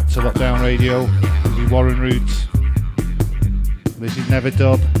welcome back to Lockdown Radio. This is Warren Roots. This is Never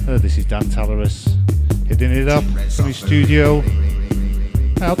Dub. This is Dan Taliras. Hitting it up from his studio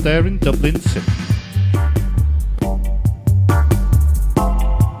out there in Dublin City.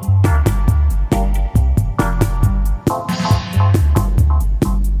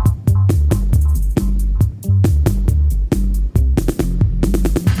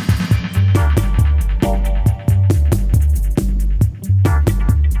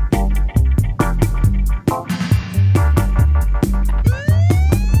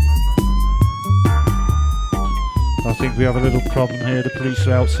 We have a little problem here. The police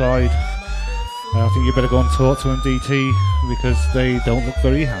are outside. I think you better go and talk to them, DT, because they don't look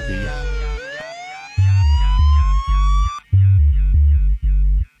very happy.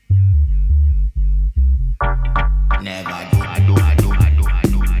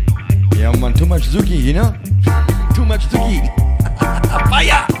 Yeah, man, too much Zuki, you know? Too much Zuki.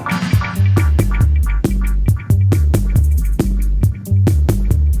 Fire!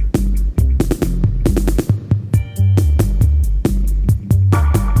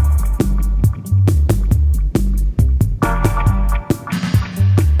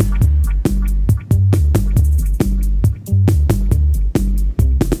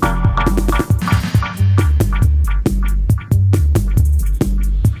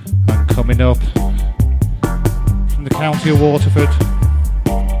 Up from the county of Waterford,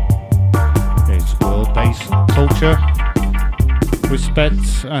 it's world-based culture with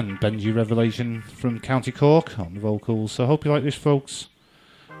Spetz and Benji Revelation from County Cork on the vocals. So I hope you like this, folks.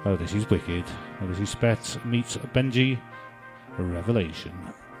 Oh, this is wicked. Oh, this is Spetz meets Benji Revelation.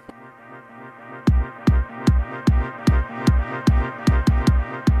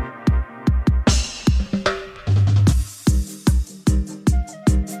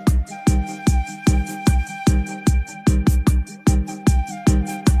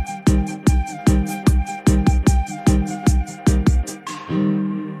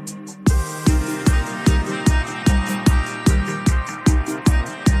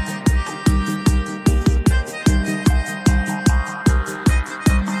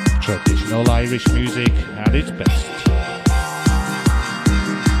 Traditional Irish music at its best.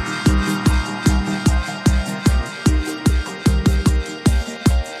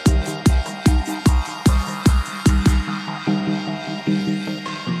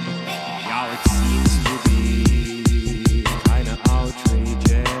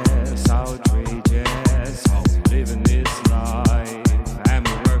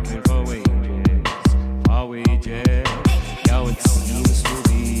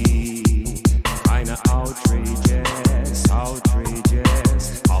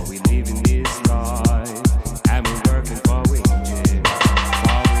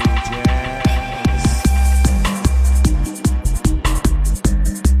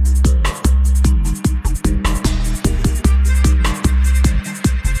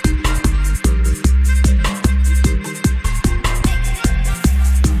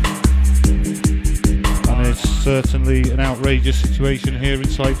 Certainly an outrageous situation here in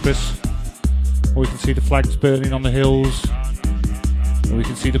Cyprus. We can see the flags burning on the hills, and we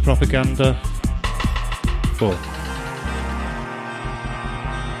can see the propaganda. But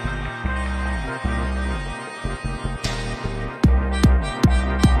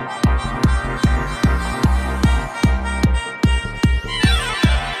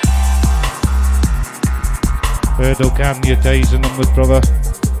Erdogan, your days are numbered, brother.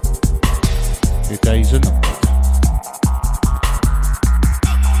 Your days are numbered.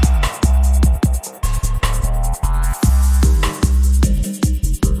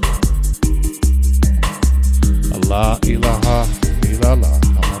 La ilaha illallah,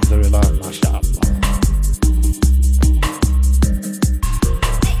 alhamdulillah, mashallah.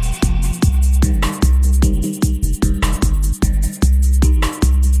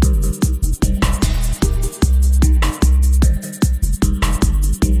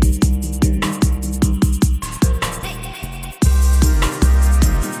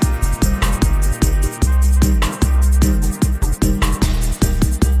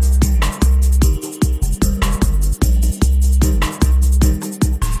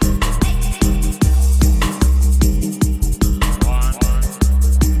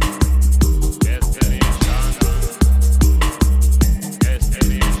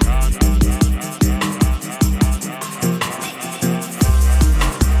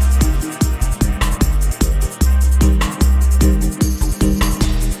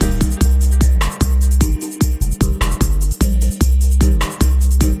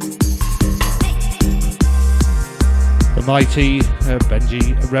 Mighty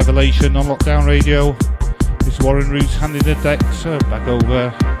Benji Revelation on Lockdown Radio. This is Warren Roots handing the decks back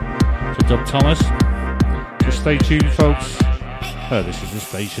over to Doug Thomas. Just stay tuned, folks. This is the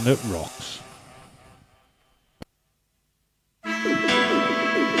station that rocks.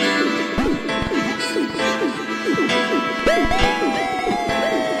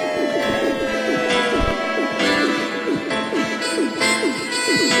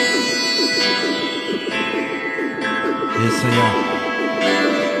 Yes,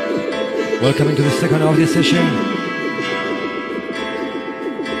 welcome to the second of this session.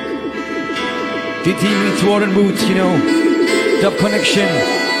 DT meets Warren Roots, you know. Dub connection.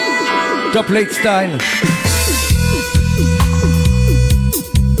 Dub plate style.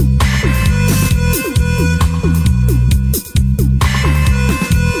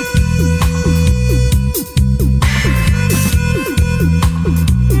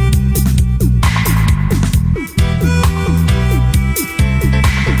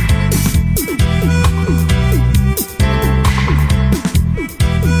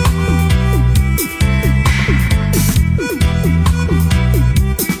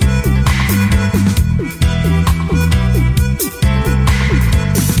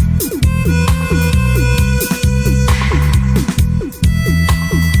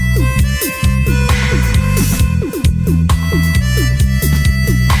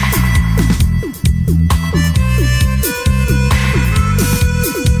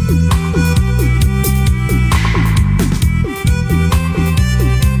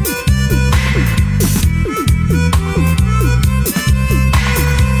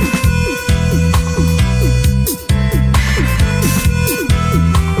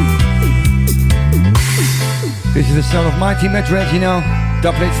 is the sound of mighty Dred, you know.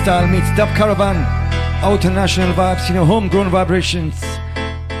 Dub plate style meets dub caravan. Outta national vibes, you know, homegrown vibrations.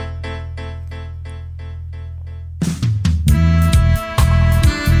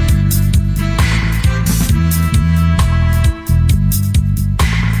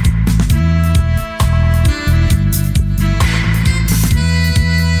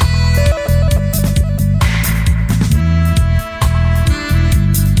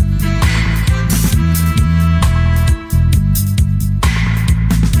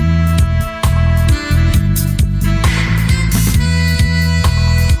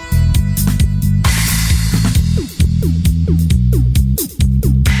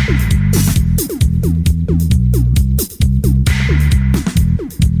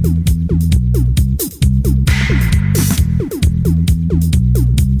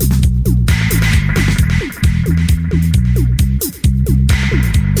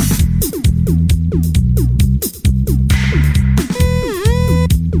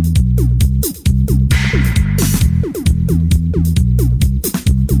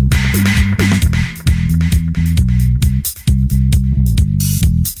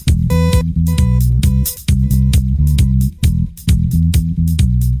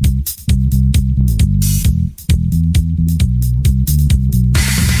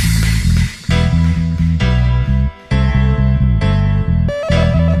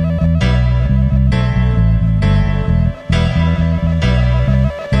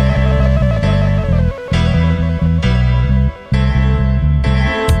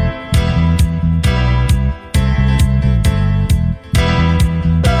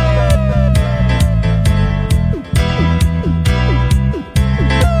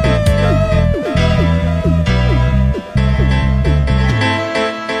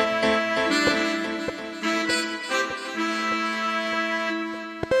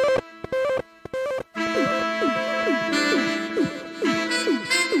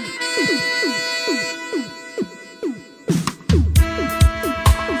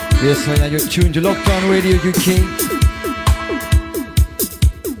 Yes, I am. You're tuned to Lockdown Radio UK.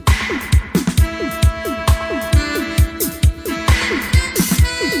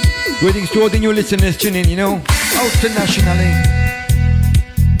 Greetings to all the new listeners tuning in, you know, out internationally.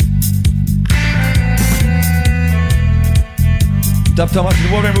 Dub Thomas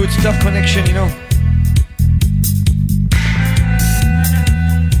and Warren Roots, Dub Connection, you know.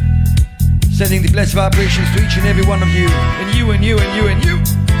 Sending the blessed vibrations to each and every one of you. And you, and you, and you, and you.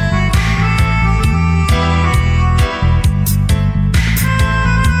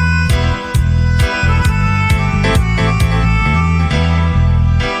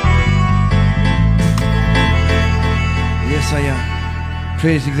 Yes, I am.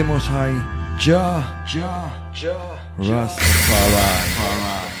 Praising the Most High. Jah, Rastafari.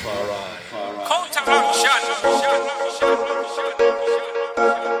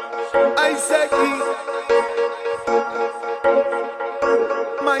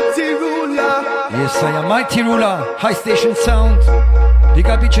 Mighty ruler. Yes, I am mighty ruler. High station sound. Big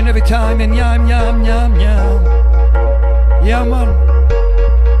up each and every time and yam, yam, yam, yam. Yeah, man.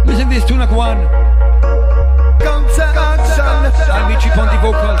 Listen to this tune like one. Counter action. I-Mitri on the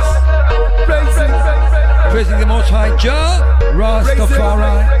vocals. Praising the Most High. Jah,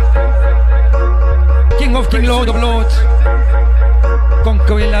 Rastafari. King of King, Lord of Lords.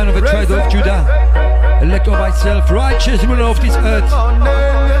 Conquering land of the tribe of Judah. Elect of myself, righteous ruler of this earth.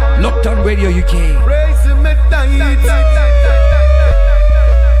 Lockdown Radio UK.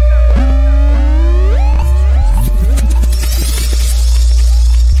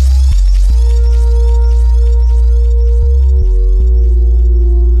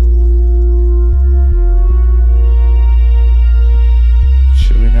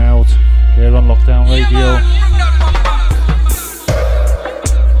 Chilling out here on Lockdown Radio.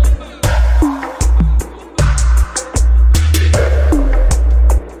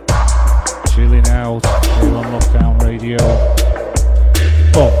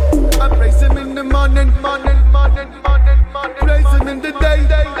 I praise him in the morning, praise him in the day,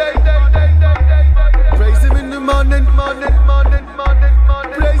 praise him in the morning,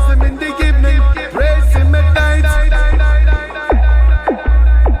 praise him in the evening, praise him at night.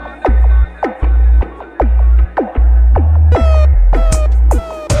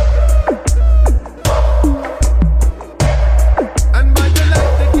 And by the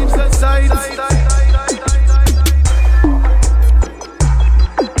light that gives us sight.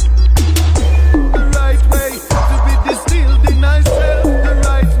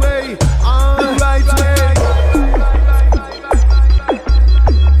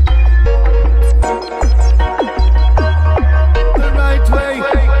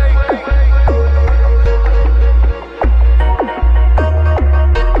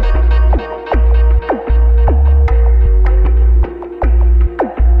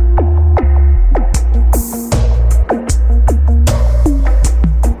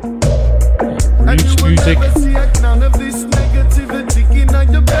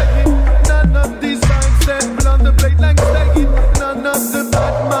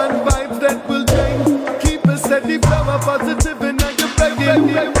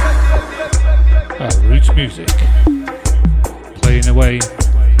 music playing away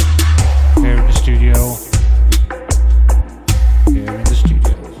here in the studio.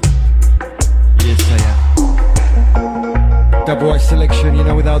 Yes, I am. Double voice selection, you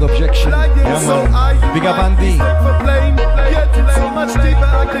know, without objection. Yeah, man. Big up Andy. So much deeper,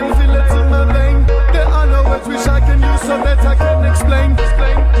 I can feel it in my vein. There are no words which I can use so that I can explain.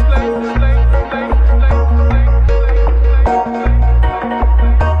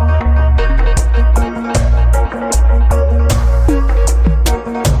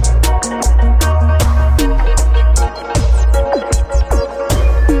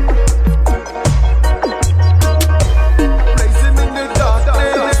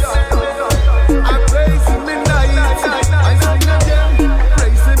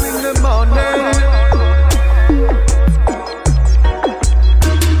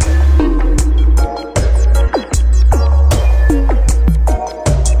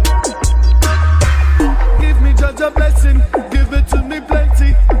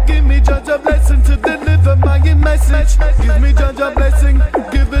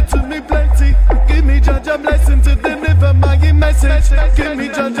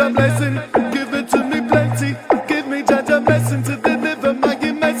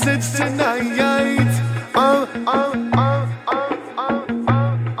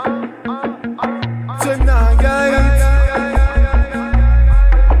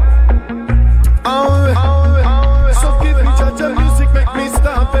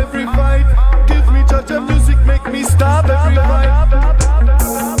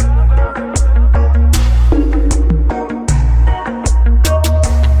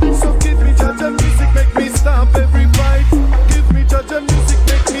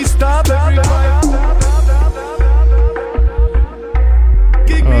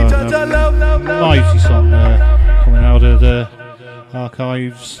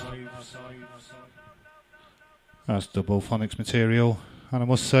 That's double phonics material, and I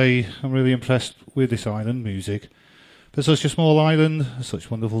must say I'm really impressed with this island music. For such a small island, such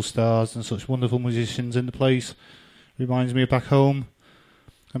wonderful stars and such wonderful musicians in the place, reminds me of back home.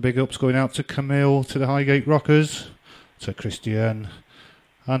 And big ups going out to Camille, to the Highgate Rockers, to Christian,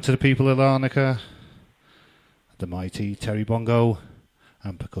 and to the people of Larnaca, the mighty Terry Bongo,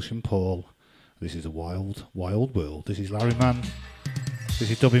 and Percussion Paul. This is a wild, wild world. This is Lariman. This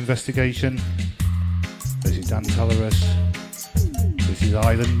is Dub Investigation. This is Dan Taliras. This is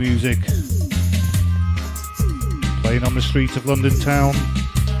island music. Playing on the streets of London town.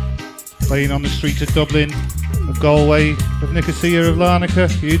 Playing on the streets of Dublin, of Galway, of Nicosia, of Larnaca,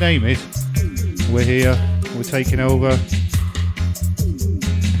 you name it. We're here. We're taking over.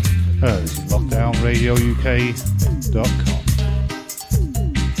 This is lockdownradiouk.com.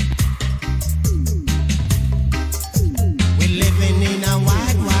 We're living in a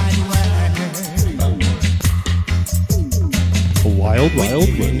wide, wide world. A wild, wild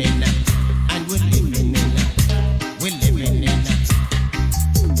world. And we're living in a, we're living in a,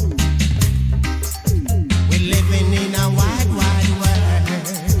 we're living in a wide, wide world.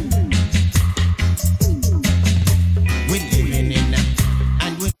 We're living in a,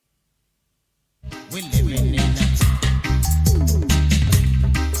 and we're living in a,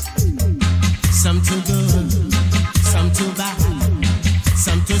 some too good, some too bad,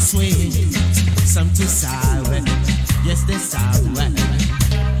 some too sweet, some too sour. Yes, they sour.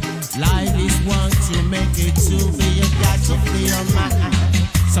 Life is one to make it to be. You got to be your mind.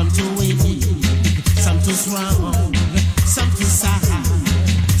 Some too weak, some too strong, some too sad,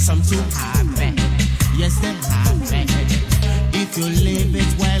 some too happy. Yes, they're happy. If you live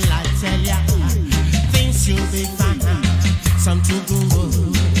it well, I tell ya, things you'll be fine. Some too good,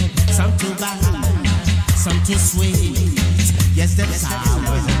 some too bad, some too sweet. Yes, they're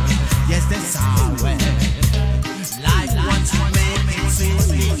sour. Yes, they're sour. Life wants to make it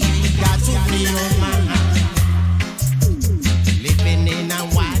sweet. You got to be your mind. Living in a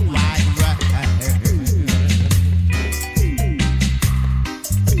wide, wide world.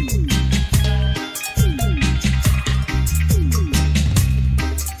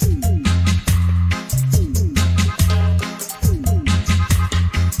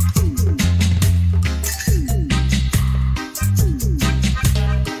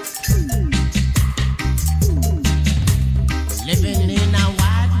 Living in a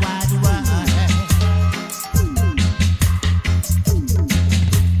wide, wide world.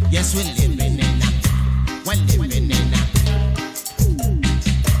 Yes, we're living in a, we're living in a.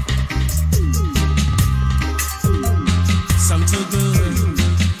 Some too good,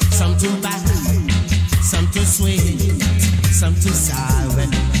 some too bad, some too sweet, some too sour.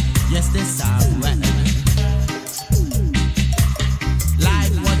 Yes, they're sour.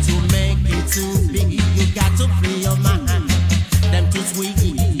 Life what you make it to be. You got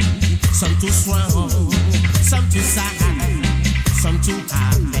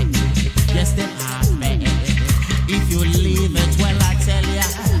yes, them happy. If you leave it, well, I tell ya,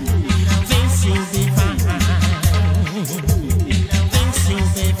 things you'll be fine. Things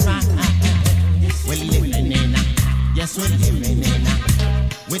you'll be fine. We're living in a, yes, we're living in a,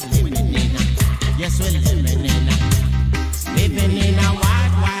 we're living in a, yes, we're living in a, living in a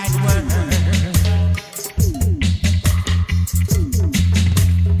wide, wide world.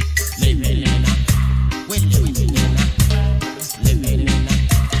 Living in a, we're living in a, living in a,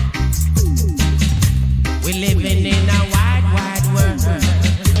 we're living in a wide, wide world.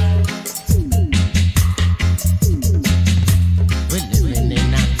 We're living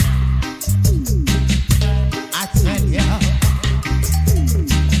in a, I tell ya,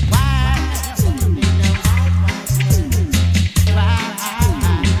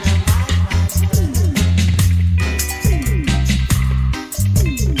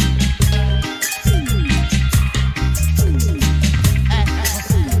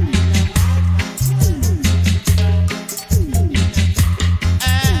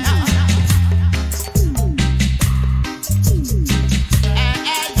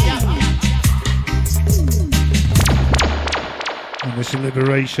 This is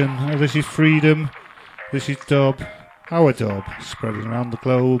liberation, this is freedom, this is dub, our dub, spreading around the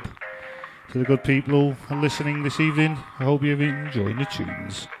globe. To the good people who are listening this evening, I hope you've been enjoying the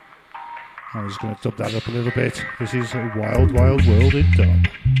tunes. I'm just going to dub that up a little bit. This is a wild, wild world in dub.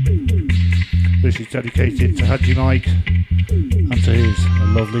 This is dedicated to Haji Mike and to his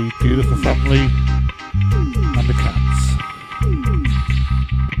lovely, beautiful family and the cats.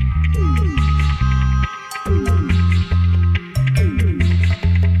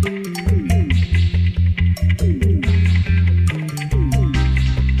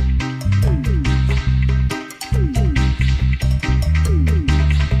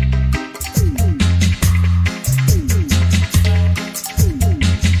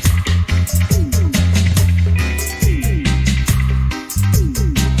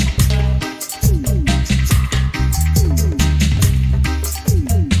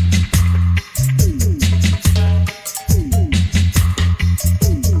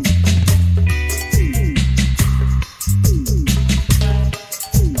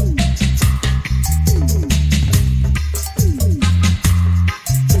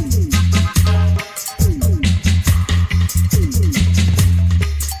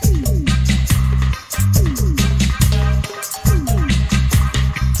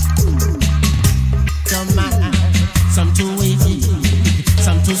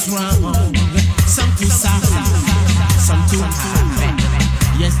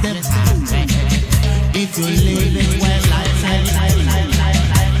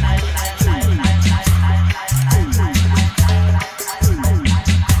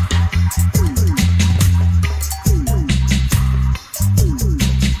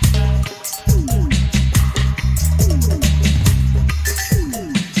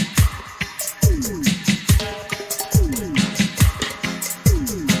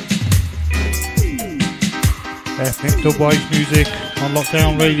 Dubwise music on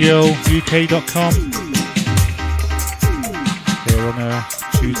Lockdown Radio UK.com here on a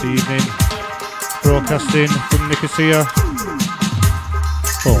Tuesday evening, broadcasting from Nicosia.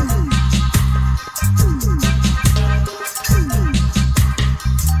 Boom.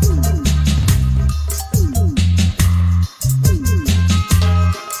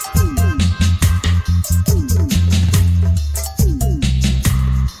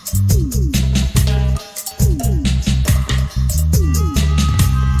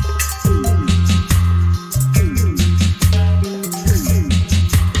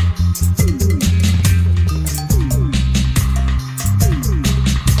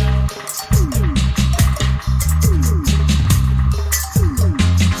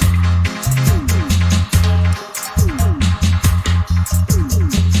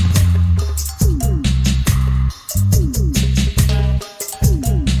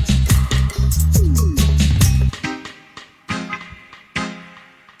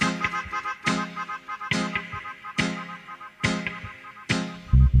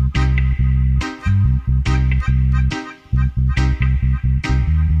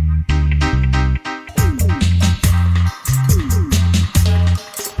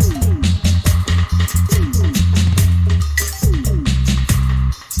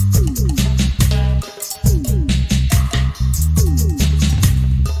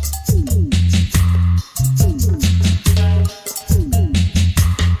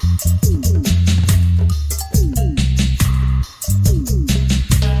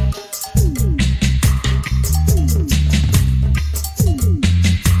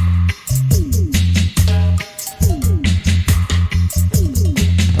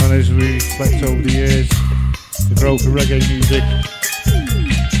 And as we reflect over the years, the growth of reggae music,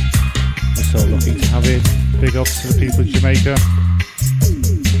 we're so lucky to have it. Big ups to the people of Jamaica.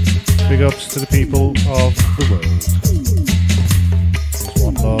 Big ups to the people of the world. There's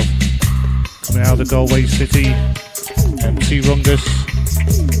one love. Coming out of Galway City, MC Rungus,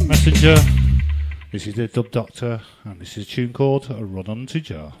 Messenger. This is the Dub Doctor, and this is a tune called Run On To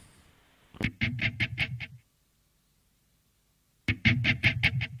Jar.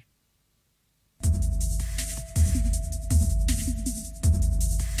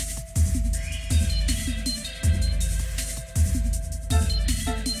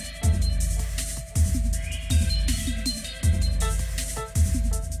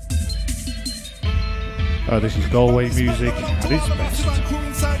 This is Galway music at its best.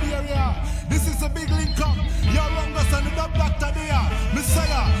 This is a big link up. Your Rungus and the Dub Doctor there.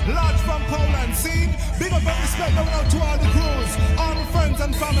 Messiah, large from Poland. See? Big up and respect going out to all the crews, all the friends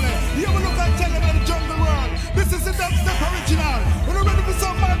and family. You will look and tell them in the jungle world. This is the dubstep original. When you're ready for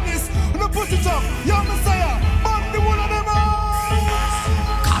some madness, when you put it up, your Messiah, burn the one of them all.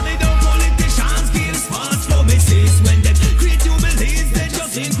 Calling down politicians, kill spots, promises. When they create you believe, they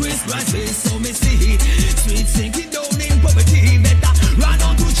just increase prices. So me see, sweet sinking down in poverty. Better run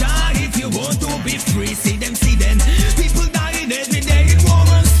on to jar if you want to be free. See them, people dying every day in war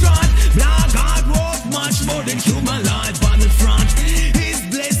and strife. Black God worth much more than human life. Battlefront is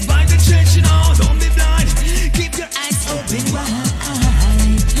blessed by the church, you know. Don't be blind. Keep your eyes open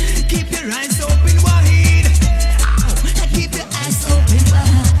wide. Keep your eyes open wide. Keep your eyes open wide.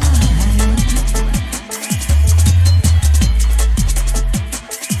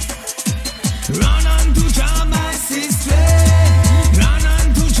 Run on to jar, my sister. Run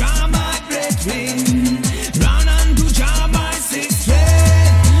on to jar, my brethren. Run on to jar, my sister.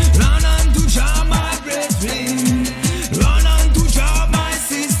 Run on to jar, my brethren. Run on to jar, my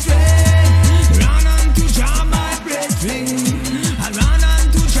sister. Run on to jar, my brethren. Run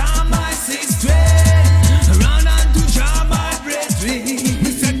on to jar, my sister. Run on to jar, my brethren.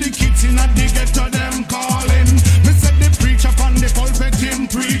 Me said the kids in the ghetto them calling. Me said the preacher on the pulpit him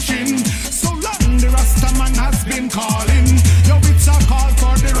preaching. So long the Rastaman has been calling. Yo, it's a call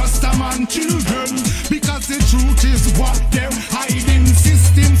for the Rastaman children. Because the truth is what they're hiding.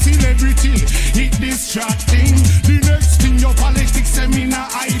 System celebrity, it distracting. The next thing your politics seminar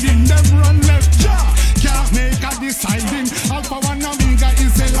hiding. Them run left jaw, can't make a deciding. Alpha and Omega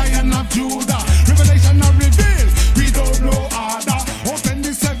is the Lion of Judah. Revelation of reveal, we don't know order. Open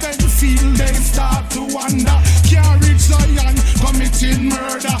the seventh seal, they start to wonder. Can't reach Zion, committing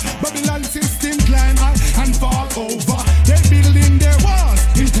murder. Babylon system climb high and fall over. They building their walls,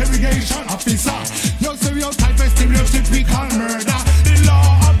 interrogation officer. Your stereotype is stereotypical murder. The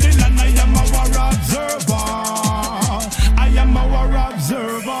law of the land, I am a war observer. I am a war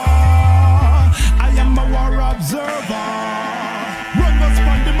observer. I am a war observer. Rungus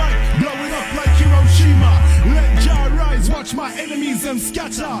on the mic, blowing up like Hiroshima. Let Jah rise, watch my enemies them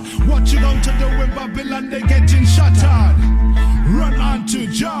scatter. What you going to do when Babylon they getting shattered? Run on to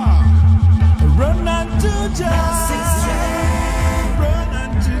Jah. Run on to Jah. Run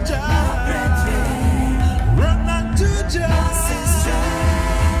on to Jah. Run on to Jah.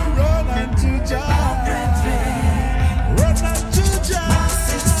 Run on to Jah. Run on to Jah.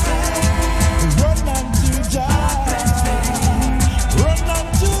 Run on to Jah. Run on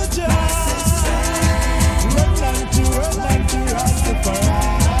to Jah. Run on to Rastafari.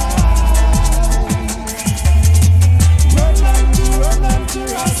 Run on to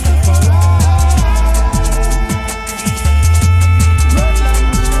Rastafari.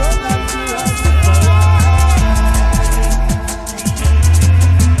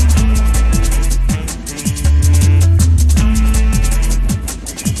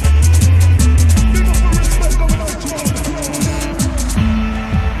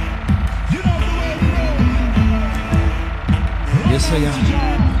 Yes, I am.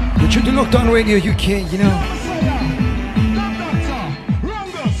 The Truth Lockdown Radio UK, you know.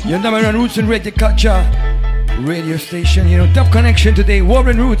 You're number one Roots and Reggae Culture radio station, you know. Top connection today,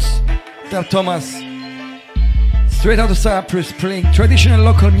 Warren Roots, Dub Thomas. Straight out of Cyprus, playing traditional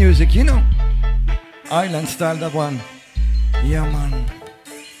local music, you know. Ireland style, that one. Yeah, man.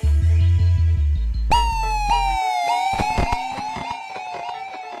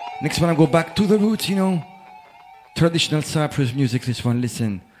 Next one, I go back to the roots, you know. Traditional Cyprus music, this one,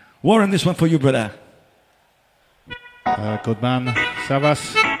 listen. Warren, this one for you, brother. Good man,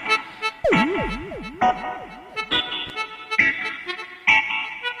 Savas.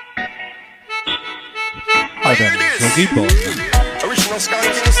 I don't know, Ziggy Boy. Original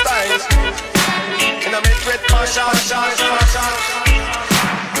skanking style. In a mid-red, shot.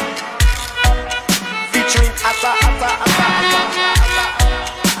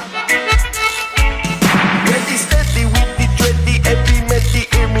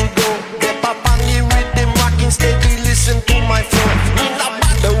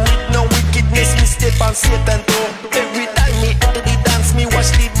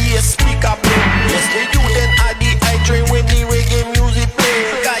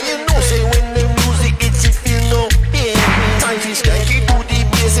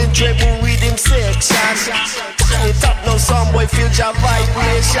 treble rhythm section. Turn it up now, some boy feel your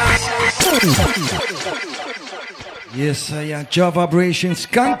vibration. Yes, I am Jaw Vibration,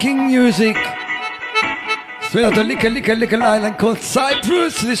 skunking music. Straight out the little island called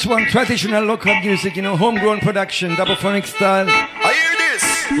Cyprus. This one, traditional local music, you know, homegrown production, double phonic style. I hear this.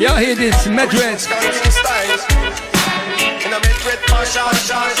 Yeah, I hear this, Dred.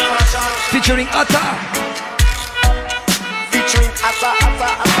 Featuring Outta. Featuring Outta.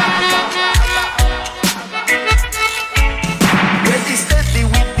 Ready steady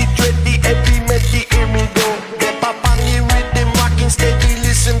with the dread, the heavy melody, hear me go. The papa me rhythm rocking steady,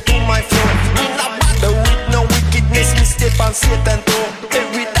 listen to my flow. Me not bother with no wickedness, me step on Satan toe.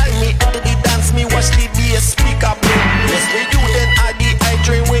 Every time me enter the dance, me watch the bass speaker blow. Yes, me you then add the eye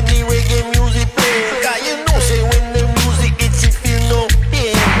train when the reggae music play. Cause you know say when the music hits it feel no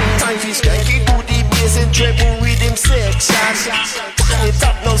pain. Time is skanky to the bass and treble rhythm section. Turn it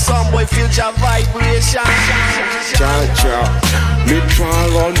up now, some boy feel your vibration. Cha-cha, me try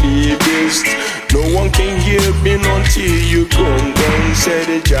on the best. No one can hear me until you come down. Say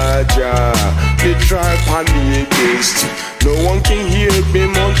the Jaja, me try on the best. No one can hear me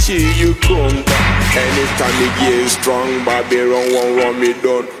until you come down. Anytime me get strong, Babylon won't run me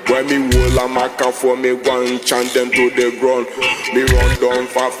down. When me hold a maca for me, go and chant them to the ground. Me run down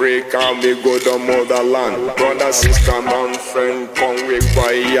for Africa, me go to motherland. Brother, sister, man, friend, come we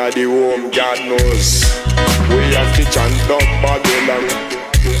fire the home, God knows. We have to chant down Babylon.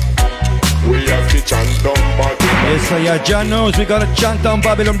 We have to chant down Babylon. Yes, so yeah, John knows we gotta chant down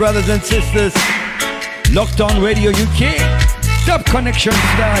Babylon, brothers and sisters. Locked on Radio UK, top connection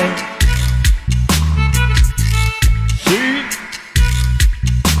style. See?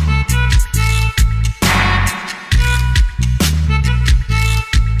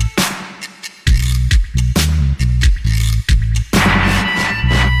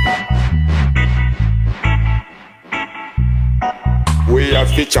 We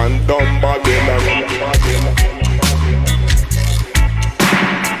have to chant down Babylon.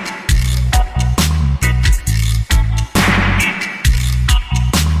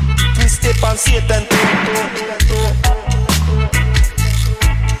 We step on Satan toe.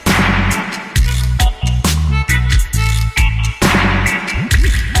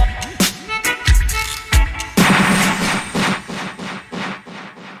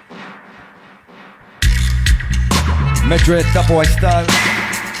 Dred, top boy style.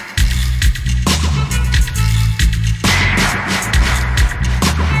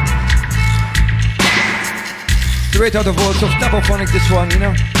 Straight out of vaults of Tapophonic, this one, you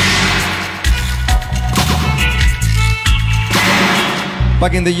know.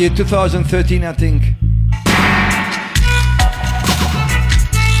 Back in the year 2013, I think.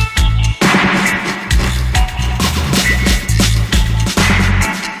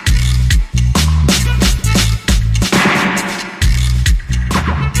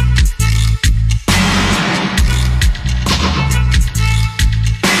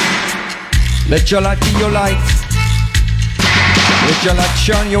 Let your light be your light. Let your light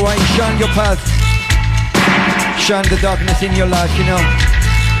shine your way, shine your path. Shine the darkness in your life, you know.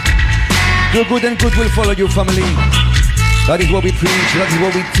 Do good and good will follow your family. That is what we preach, that is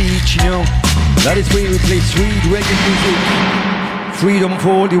what we teach, you know. That is where we play sweet reggae music. Freedom for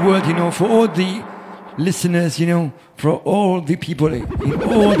all the world, you know, for all the listeners, you know, for all the people in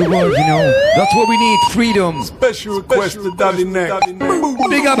all the world, you know. That's what we need, freedom. Special request to Daddy Neck.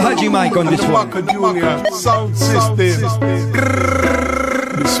 Big up Haji Mike on this one. Junior sound system.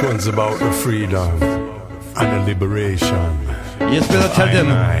 This one's about the freedom and the liberation. Yes, better tell them.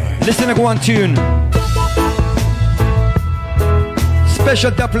 Listen to one tune.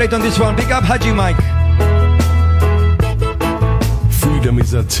 Special dub plate on this one. Big up Haji Mike. Freedom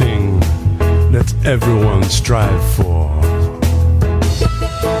is a thing that everyone strive for.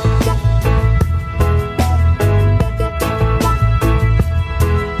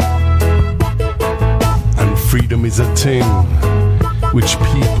 And freedom is a thing which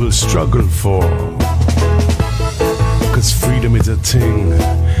people struggle for. Cause freedom is a thing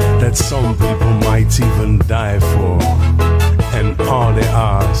that some people might even die for. And all they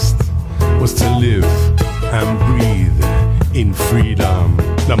asked was to live and breathe in freedom.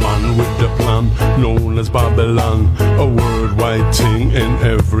 The man with the plan, known as Babylon, a worldwide thing in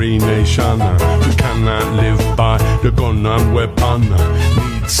every nation. We cannot live by the gun and weapon.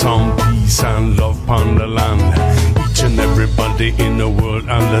 Need some peace and love on the land. Each and everybody in the world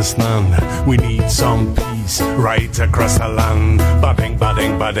understand. We need some peace right across the land. Ba-ding,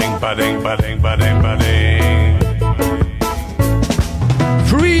 ba-ding, ba-ding, ba-ding, ba-ding, ba-ding, ba-ding.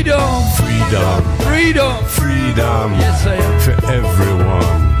 Freedom! Freedom! Freedom! Freedom! Yes, I am. For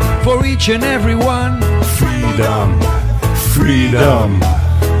everyone. each and every one. Freedom, freedom,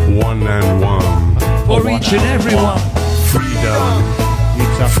 one and one. For each and every one. Freedom,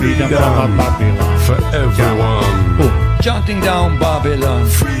 it's a freedom from Babylon. For everyone. Chanting down Babylon.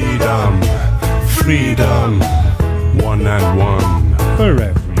 Freedom, freedom, one and one. For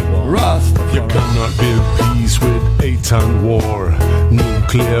everyone. Rastafari. You cannot build peace with hate and war.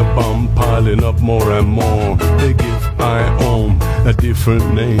 Nuclear bomb piling up more and more. They give I-Home a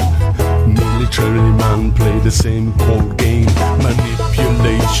different name. Military man play the same cold game.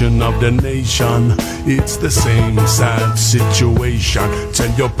 Manipulation of the nation. It's the same sad situation.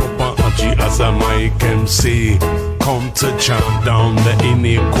 Tell your Papa Haji as a Mike MC. Come to chant down the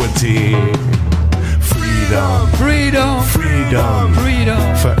iniquity. Freedom, freedom, freedom,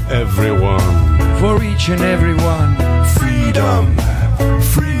 freedom. For everyone. For each and every one. Freedom,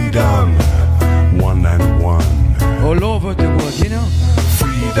 freedom, one and one. All over the world, you know.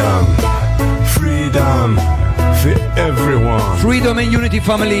 Freedom, freedom, for everyone. Freedom and unity,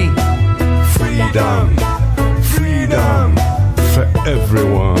 family. Freedom, freedom, for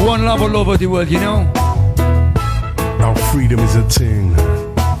everyone. One love all over the world, you know. Now freedom is a thing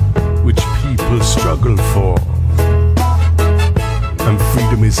which people struggle for. And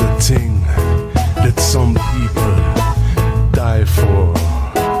freedom is a thing that some people die for.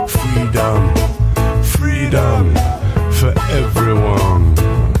 Freedom, freedom, for everyone.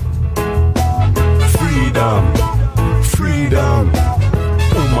 Freedom, freedom,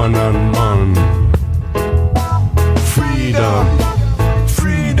 woman and man. Freedom,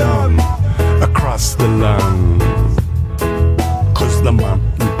 freedom, across the land. Cause the man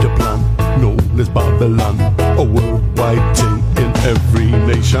with the plan, known as Babylon, a worldwide thing in every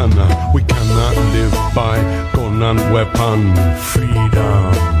nation. We cannot live by gun and weapon.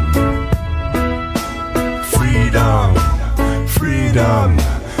 Freedom, freedom, freedom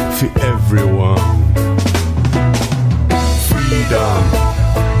for everyone. Freedom,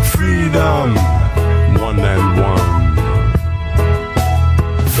 freedom, one and one.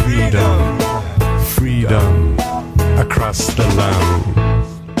 Freedom, freedom, across the land.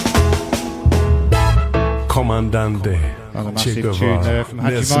 Commandante, And a massive tune there from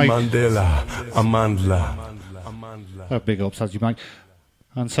Haji Mike. Mandela, Amandla. Big ups, Haji Mike.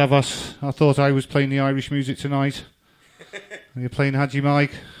 And Savas, I thought I was playing the Irish music tonight. You're playing Haji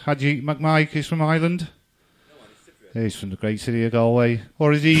Mike. Haji Mike is from Ireland. He's from the great city of Galway.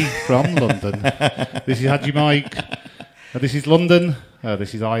 Or is he from London? This is Haji Mike. This is London.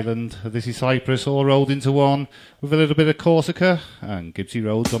 This is Ireland. This is Cyprus, all rolled into one with a little bit of Corsica and Gibbsy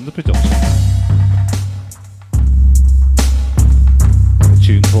Rhodes on the production. A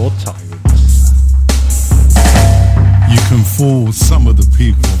tune called Tyrants. You can fool some of the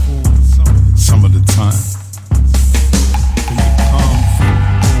people, some of the time. But you can't fool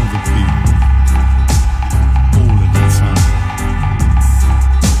all the people, all of the time.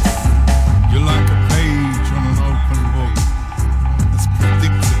 You're like a page on an open book, as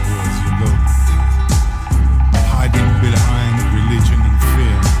predictable as you look, hiding behind religion and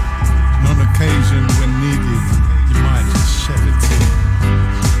fear. And on occasion when needed, you might just shed a tear,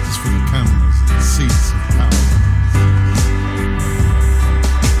 just for the cameras and the seats of power.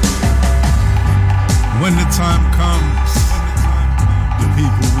 When the time comes, the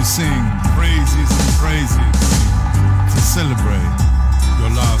people will sing praises and praises to celebrate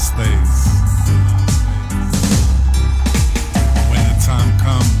your last days. When the time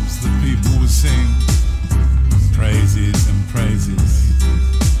comes, the people will sing praises and praises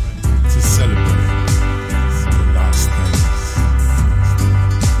to celebrate your last days.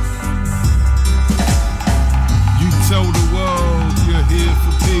 You tell the world you're here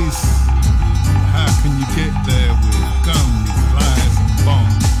for peace. How can you get there with guns, lies and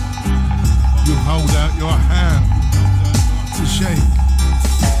bombs? You hold out your hand to shake.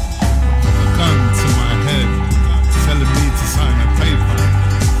 A gun to my head, telling me to sign a paper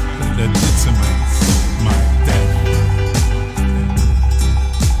that legitimates my death.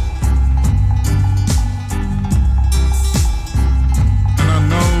 And I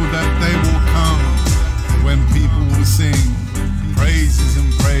know that they will come when people will sing praises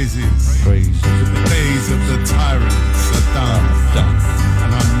and praises. The days of the tyrants are done.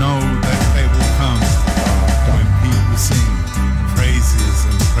 And I know that they will come when people sing praises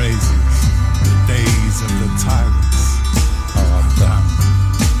and praises. The days of the tyrants are done.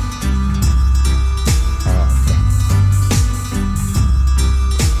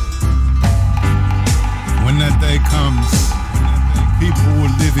 When that day comes, people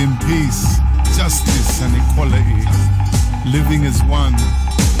will live in peace, justice and equality, living as one.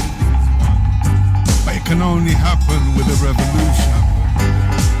 But it can only happen with a revolution.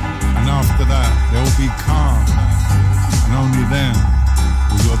 And our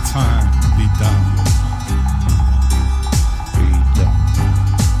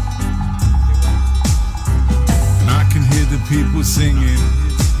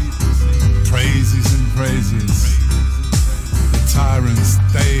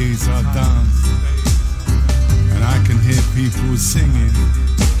were singing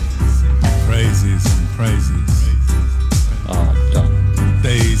praises and praises are done.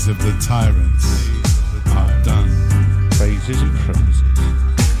 Days of the tyrants are done. Praises and praises.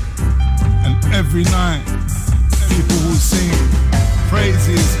 And every night people will sing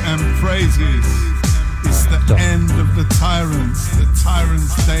praises and praises. It's the end of the tyrants'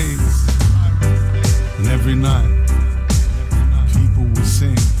 days. And every night people will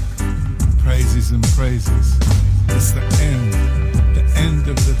sing praises and praises. It's the end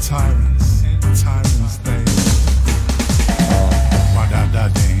of the tyrants' days.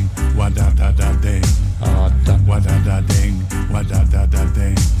 Wa-da-da-ding, wa-da-da-da-ding, wa-da-da-ding,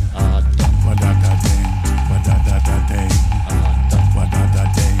 wa-da-da-da-ding, wa-da-da-ding, wa-da-da-da-ding,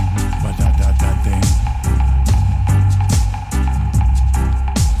 wa-da-da-ding, wa-da-da-da-ding.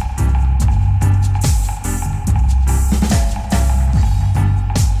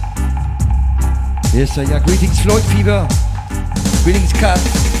 Yes, sir, yeah. Greetings, Floyd Fever. Greetings, Cat.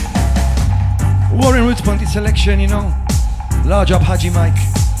 Warren Roots Punky selection, you know. Large up Haji Mike.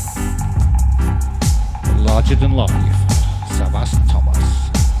 Larger than life. Savas Thomas.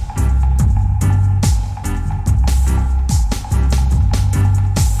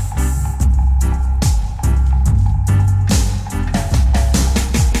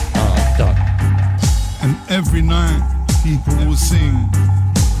 Done. And every night people will sing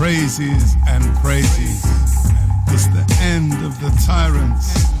praises and praises. It's the end of the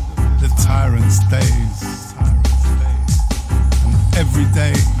tyrants' days. And every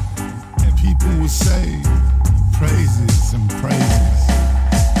day people will say praises and praises.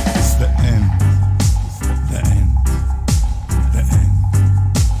 It's the end of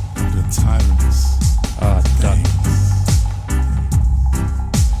the tyrants' days.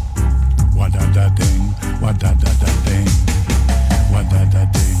 Wa-da-da-ding, wa-da-da-da-ding,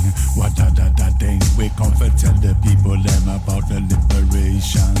 wa-da-da-ding, wa-da-da-da-ding. We come to tell the people them about the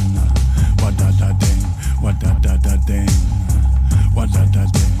liberation. Wa-da-da-ding, wa-da-da-da-ding,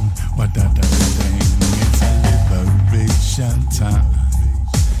 wa-da-da-ding, wa-da-da-da-ding. It's a liberation time.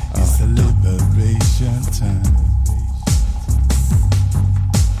 It's a liberation time.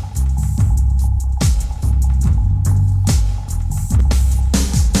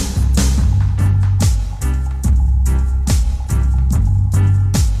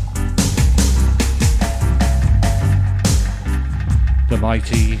 The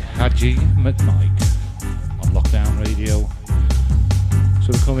mighty Haji Mike on Lockdown Radio. So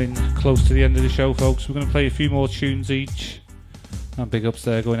we're coming close to the end of the show, folks. We're going to play a few more tunes each. And big ups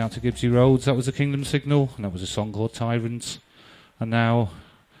there going out to Gibbsy Rhodes. That was the Kingdom Signal, and that was a song called Tyrants. And now,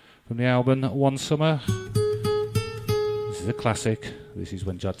 from the album One Summer, this is a classic. This is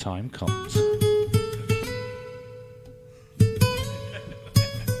When Your Time Comes.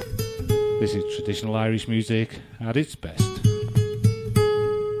 This is traditional Irish music at its best.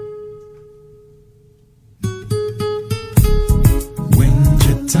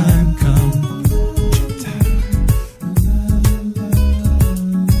 Time come,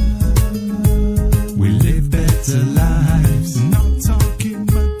 we live better lives. Not talking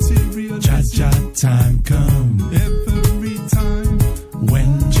material. Cha-cha time come every time.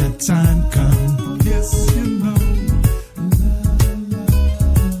 When your time come, yes you know.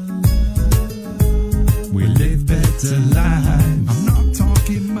 We live better lives. I'm not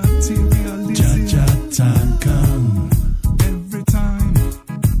talking material. Cha-cha time come.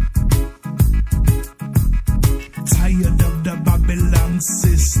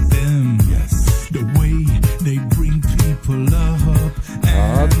 System, yes, the way they bring people up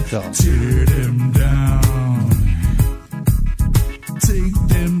and tear them down, take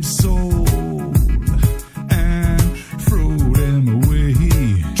them soul and throw them away.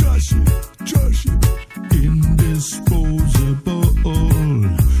 Trash it, indisposable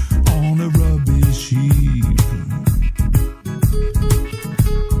on a rubbish heap.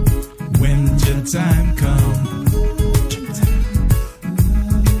 When your time comes,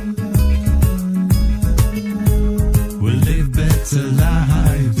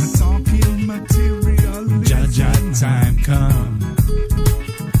 lives. Not talking material. Jaja time come.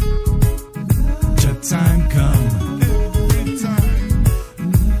 Ja time come. Every time.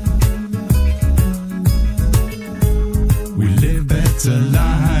 We live better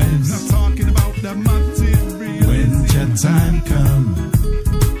lives. Not talking about the material. When ja time come,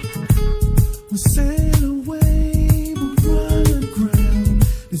 we sail away.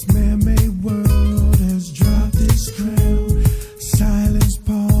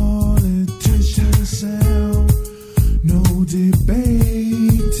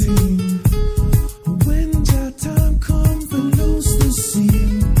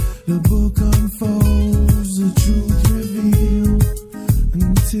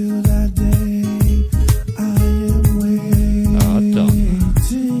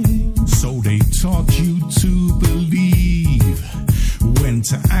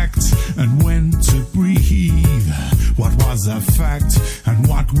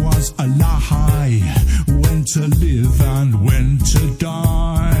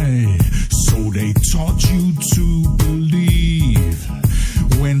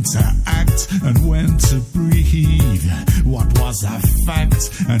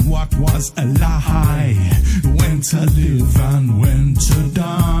 lies and what was a lie, when to live and when to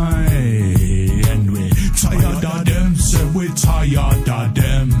die. And we tired of them, say we tired of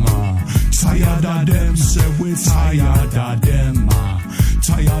them. Tired of them, say we tired of them.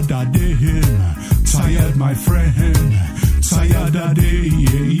 Tired of them, tired my friend. Tired of them.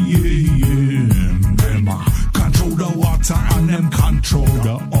 Control the water and them control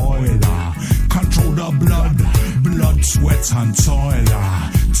the oil. Control the blood, sweat and toil.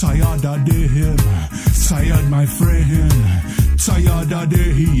 Tired of them, tired my friend. Tired of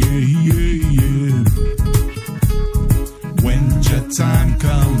them. When your time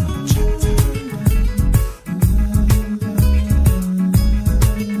comes,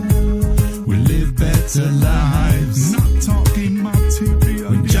 we live better lives. Not talking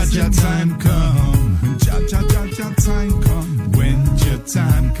material. When your time comes, when your time comes, when your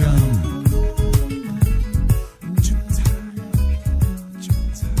time comes.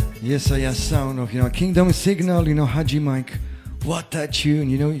 Yes, I have sound of, Kingdom Signal, Haji Mike. What a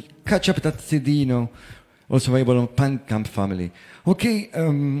tune, catch up that CD, also available on Bandcamp family. Okay,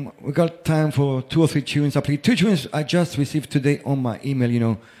 we got time for 2 or 3 tunes. I played 2 tunes I just received today on my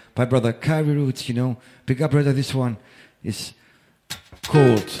email, by brother Kyri Roots, Big up brother, this one is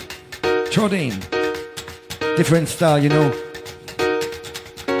called Trodin. Different style,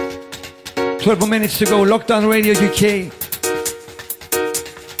 12 more minutes to go, Lockdown Radio UK.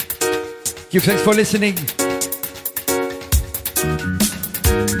 Give thanks for listening.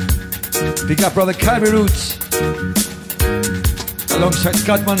 Big up brother Kyri Roots. Alongside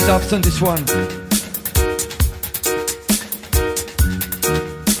Scatman Dubs on this one.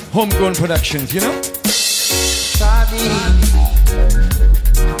 Homegrown Productions, I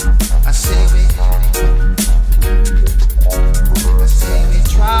say we tried it, I say we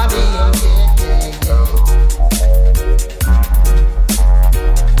tried it,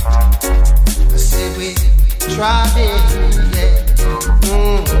 We tried it,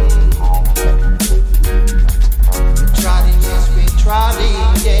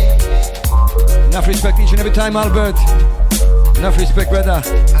 Enough respect each and every time, Albert. Enough respect, brother.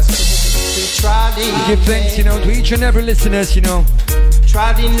 We tried it. We give thanks, to each and every listeners,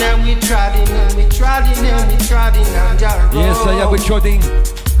 Tried it now, we tried it now, we tried it now, we tried it now, Jarrow. Yes, I have with Trodin.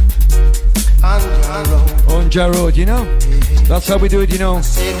 On Jarrow, That's how we do it, I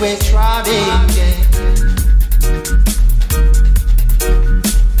said we tried it,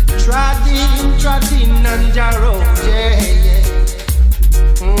 Tried it on Jarrow,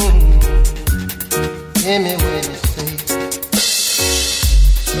 Hear me when I say,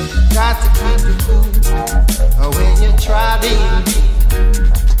 got to keep it cool. When you tried it,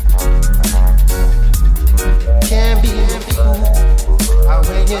 can't be a fool.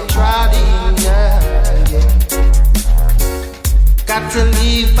 When you tried it, got to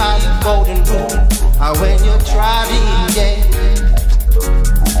live by the golden rule. When you tried it,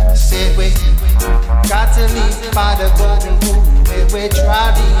 I said we got to live by the golden rule. When we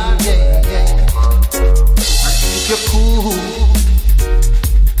tried it, keep you cool.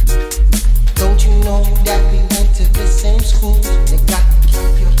 Don't you know that we went to the same school? They got to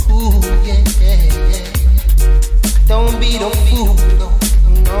keep you cool, Don't be the fool,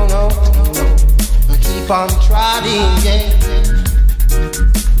 no. Keep on trying,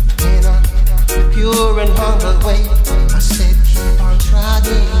 in a pure and humble way. I said keep on trying,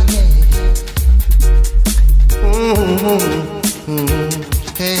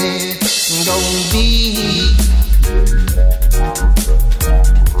 Hey, don't be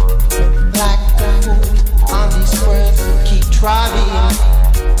like a fool on this world. Keep trying,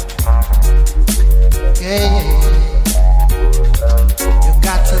 You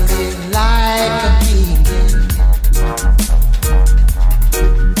got to live like a king.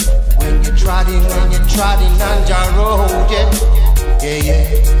 When you're trotting on your road,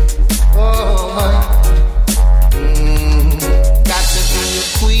 got to be a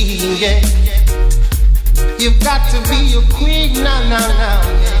queen, You've got to be a queen now.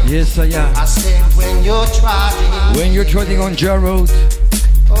 Yes, I am. I said when you're trotting. When you're trotting on your road. You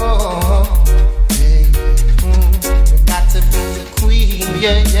got to be a queen,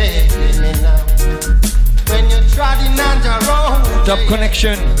 When you're trotting on your road. Top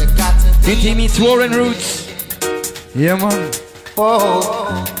connection. DT meets Warren Roots. Yeah, man.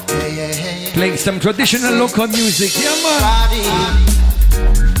 Playing some traditional local music. Yeah, man.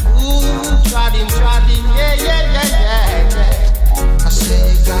 Trotting, I say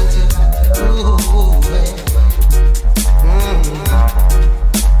you got to,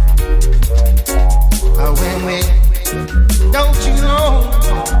 when we, don't you know,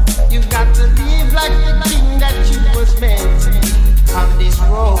 you got to live like the king that you was meant to be on this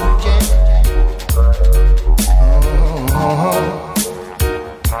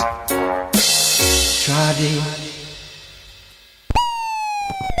Haji.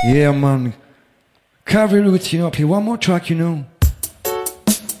 Yeah, man. Kyri Roots, you know, play one more track, you know.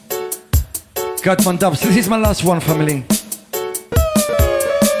 Got one dubs. This is my last one, family.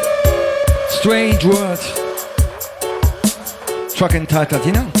 Strange Words. Track entitled,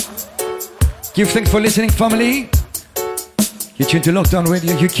 you know. Give thanks for listening, family. You're tuned to Lockdown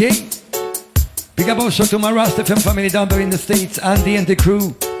Radio UK. Big up also to my RasTinny family down there in the States, Andy and the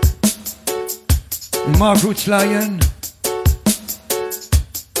crew. Mark Roots Lion.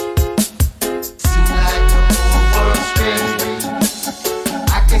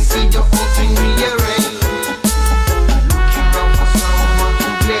 I can see your whole thing rearranged. Looking around for someone to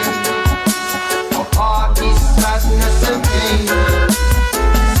blame for all this sadness and pain.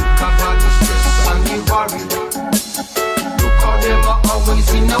 Sick of all the stress and the worry. Look how them are always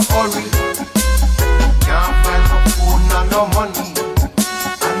in a hurry. Can't find no food and no money.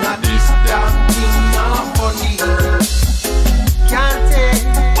 And not this damn thing not funny. Can't take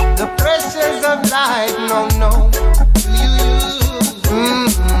the pressures of life, no, no.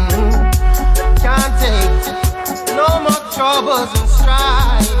 Can't take no more troubles and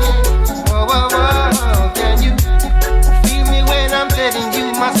strife. Whoa, whoa, whoa. Can you feel me when I'm telling you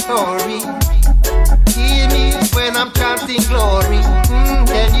my story? Hear me when I'm chanting glory.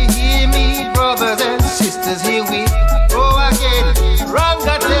 Can you hear me, brothers and sisters? Here we go again. Wrong,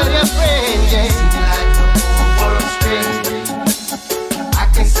 I tell your friend, yeah. Like the whole world strange. I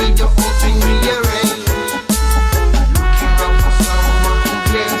can see the whole thing rearranged.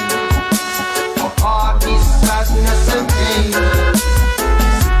 Sadness and pain.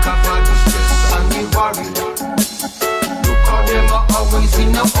 Sick of all the stress and the worry. Look how them are always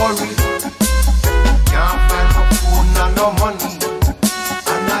in a hurry. Can't find no food and no money.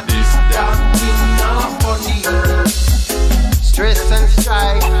 And not this damn thing not funny. Stress and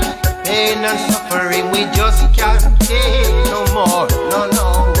strife, pain and suffering, we just can't take no more. No, no.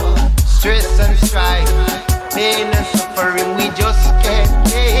 Stress and strife, pain and suffering, we just can't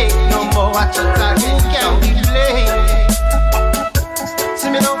take no more. Watch it again, can't be blamed. See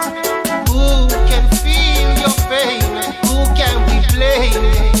me now, who can feel your pain? Who can we blame?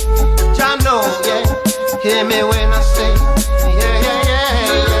 Jah know, yeah. Hear me when I say, yeah, yeah, yeah,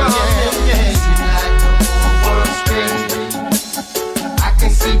 yeah, yeah. Seem like the whole world strange. I can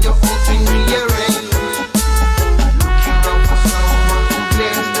see the whole thing rearranged. Looking around for someone to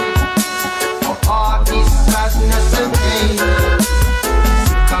blame for all this sadness and pain.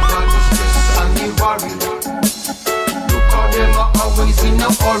 Sick of all the stress and the worry. Look how them are always in a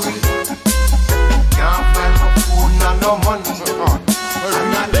hurry. Can't find no food and no money. And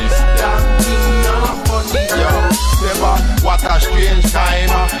not this damn thing not funny. Yo, never, what a strange time,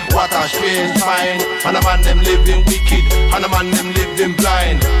 what a strange mind. And a man them living wicked, and a man them living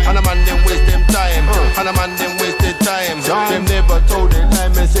blind. And a man them waste them time, and a man them waste their time. Them never told their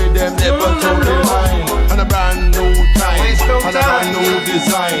line, me say them never told their line. And a brand new time, and a brand new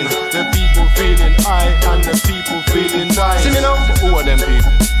design. The people feeling high, and the people feeling nice. See me now? Who are them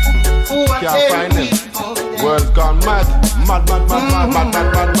people? Can't find them. World gone mad, mad, mad, mad, mad, mad,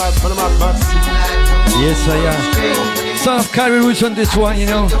 mad, mad, mad, mad, mad, mad. Yes, I am. Son of Kyri Roots on this one, you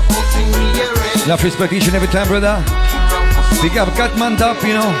know. Love, respect each and every time, brother. Big up, got manned up,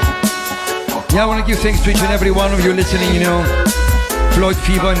 you know. Yeah, I want to give thanks to each and every one of you listening, you know. Floyd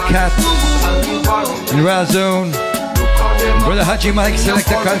Fever and Cat. And Razone. Brother Haji Mike,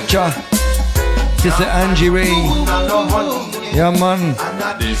 Selector Culture. Sister Angie Ray. Yeah, man.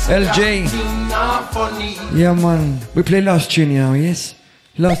 LJ. Yeah, man. We play last tune now, yes?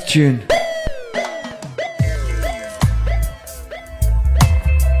 Last tune.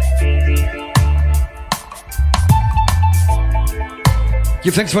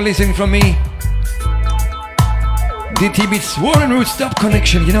 Give thanks for listening from me. DT Beats Warren Roots Stop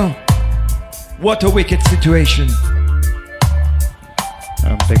Connection, you know. What a wicked situation.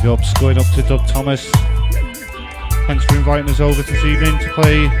 And big ups going up to Doug Thomas. Thanks for inviting us over this evening to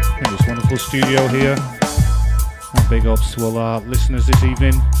play in this wonderful studio here. And big ups to all our listeners this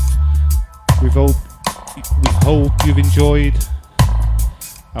evening. We hope you've enjoyed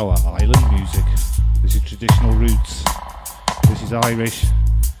our island music. This is Traditional Roots. This is Irish.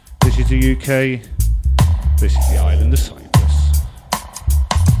 This is the UK. This is the island of Cyprus.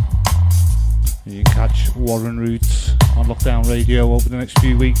 You can catch Warren Roots on Lockdown Radio over the next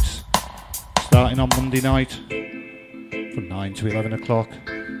few weeks, starting on Monday night from 9 to 11 o'clock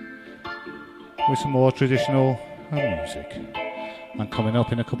with some more traditional music. And coming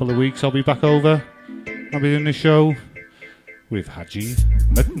up in a couple of weeks, I'll be back over. I'll be doing the show with Haji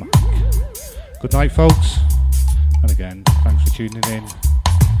Mike. Good night, folks. And again, thanks for tuning in.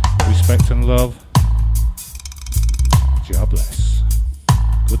 Respect and love. God bless.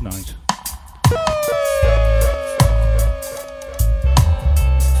 Good night.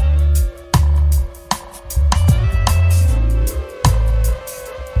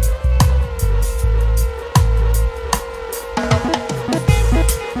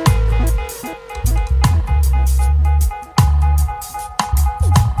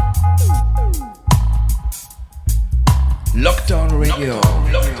 Lockdown Radio.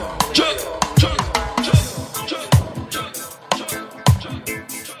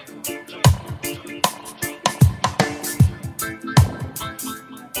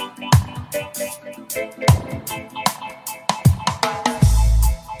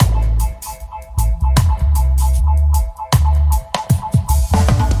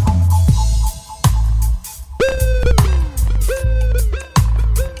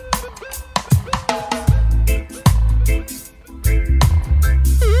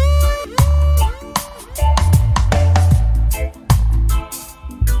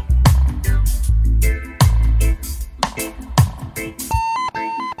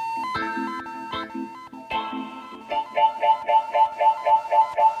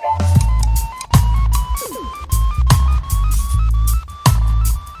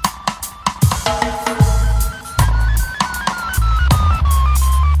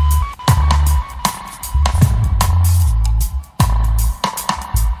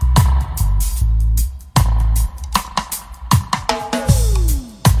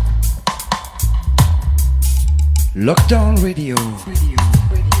 Lockdown Radio.